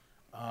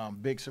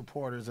 Big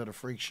supporters of the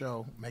Freak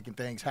Show, making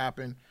things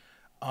happen.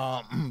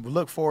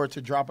 Look forward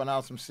to dropping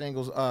out some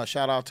singles.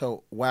 Shout out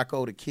to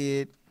Wacko the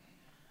Kid.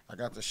 I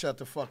got the Shut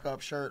the Fuck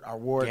Up shirt. I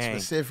wore it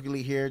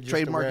specifically here. Just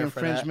Trademark to wear for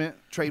that. infringement.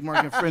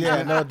 Trademark infringement.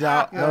 Yeah, no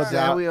doubt. No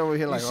doubt. We over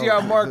here like, you see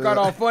how Mark got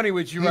all funny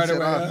with you right away?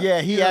 Huh?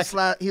 Yeah, he'll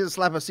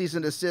slap a cease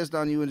and desist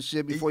on you and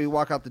shit before you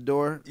walk out the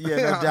door. Yeah,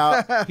 no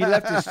doubt. He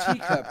left his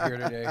teacup here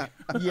today.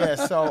 Yeah,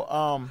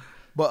 so,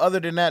 but other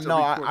than that,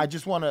 no, I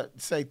just want to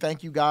say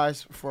thank you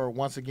guys for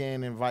once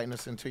again inviting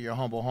us into your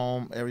humble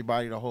home.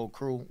 Everybody, the whole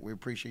crew, we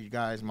appreciate you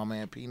guys. My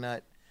man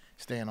Peanut,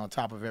 staying on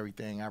top of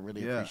everything. I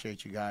really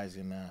appreciate you guys.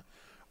 And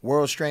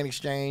World Strain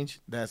Exchange,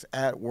 that's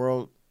at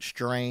World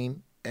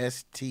Strain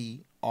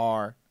ST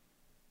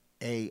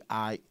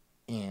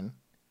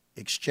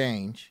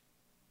Exchange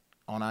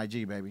on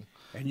IG, baby.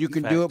 And you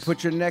can do it.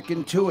 Put your neck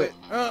into it.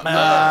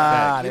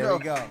 There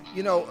we go.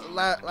 You know,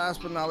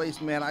 last but not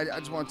least, man, I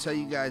just want to tell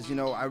you guys, you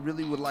know, I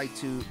really would like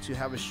to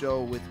have a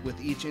show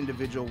with each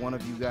individual one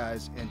of you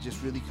guys and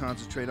just really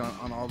concentrate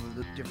on all of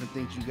the different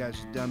things you guys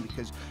have done,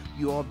 because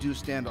you all do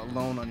stand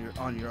alone on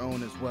your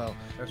own as well.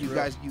 You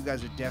guys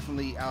are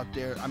definitely out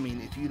there. I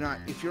mean,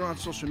 if you're on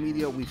social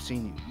media, we've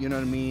seen you. You know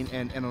what I mean?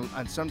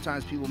 And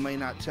sometimes people may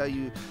not tell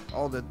you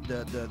all the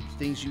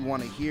things you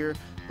want to hear.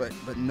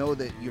 But know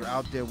that you're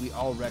out there. We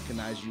all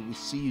recognize you. We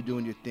see you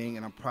doing your thing,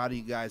 and I'm proud of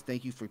you guys.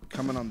 Thank you for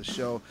coming on the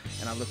show,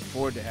 and I look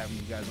forward to having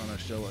you guys on our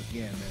show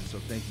again, man. So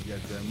thank you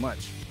guys very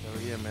much. Oh,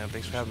 yeah, man.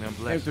 Thanks for having me. I'm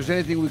blessed. Hey, if there's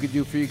anything we could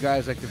do for you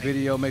guys, like the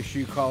video, make sure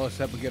you call us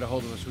up and get a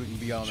hold of us so we can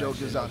be on Joe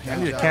gives out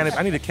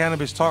I need a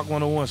Cannabis Talk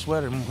 101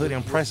 sweater. I'm hoodie.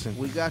 I'm pressing.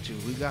 We got you.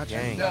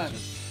 Dang. Done.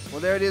 Well,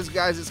 there it is,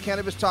 guys. It's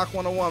Cannabis Talk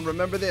 101.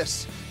 Remember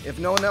this. If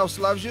no one else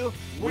loves you,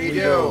 we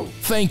do.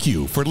 Thank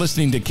you for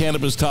listening to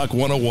Cannabis Talk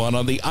 101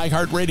 on the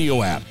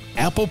iHeartRadio app,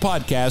 Apple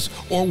Podcasts,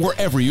 or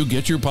wherever you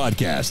get your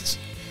podcasts.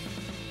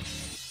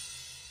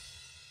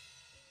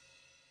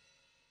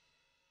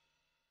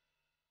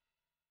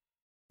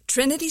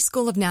 Trinity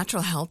School of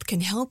Natural Health can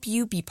help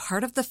you be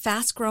part of the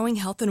fast-growing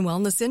health and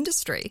wellness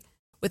industry.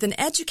 With an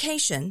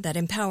education that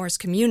empowers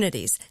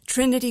communities,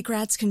 Trinity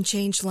grads can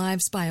change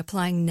lives by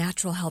applying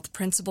natural health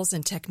principles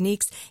and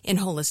techniques in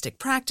holistic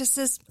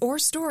practices or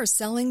stores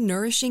selling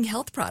nourishing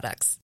health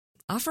products.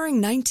 Offering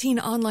 19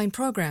 online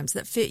programs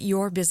that fit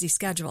your busy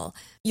schedule,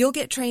 you'll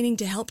get training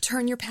to help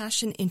turn your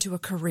passion into a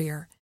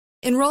career.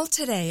 Enroll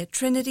today at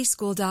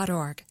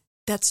trinityschool.org.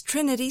 That's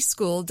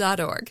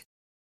trinityschool.org.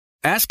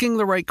 Asking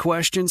the right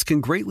questions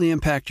can greatly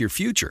impact your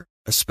future,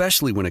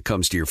 especially when it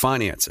comes to your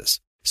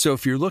finances. So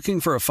if you're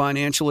looking for a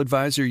financial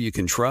advisor you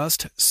can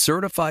trust,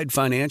 certified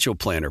financial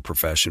planner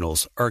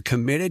professionals are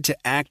committed to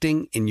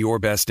acting in your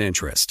best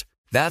interest.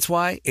 That's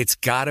why it's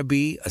got to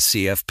be a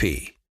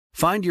CFP.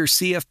 Find your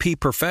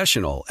CFP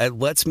professional at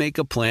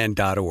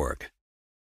letsmakeaplan.org.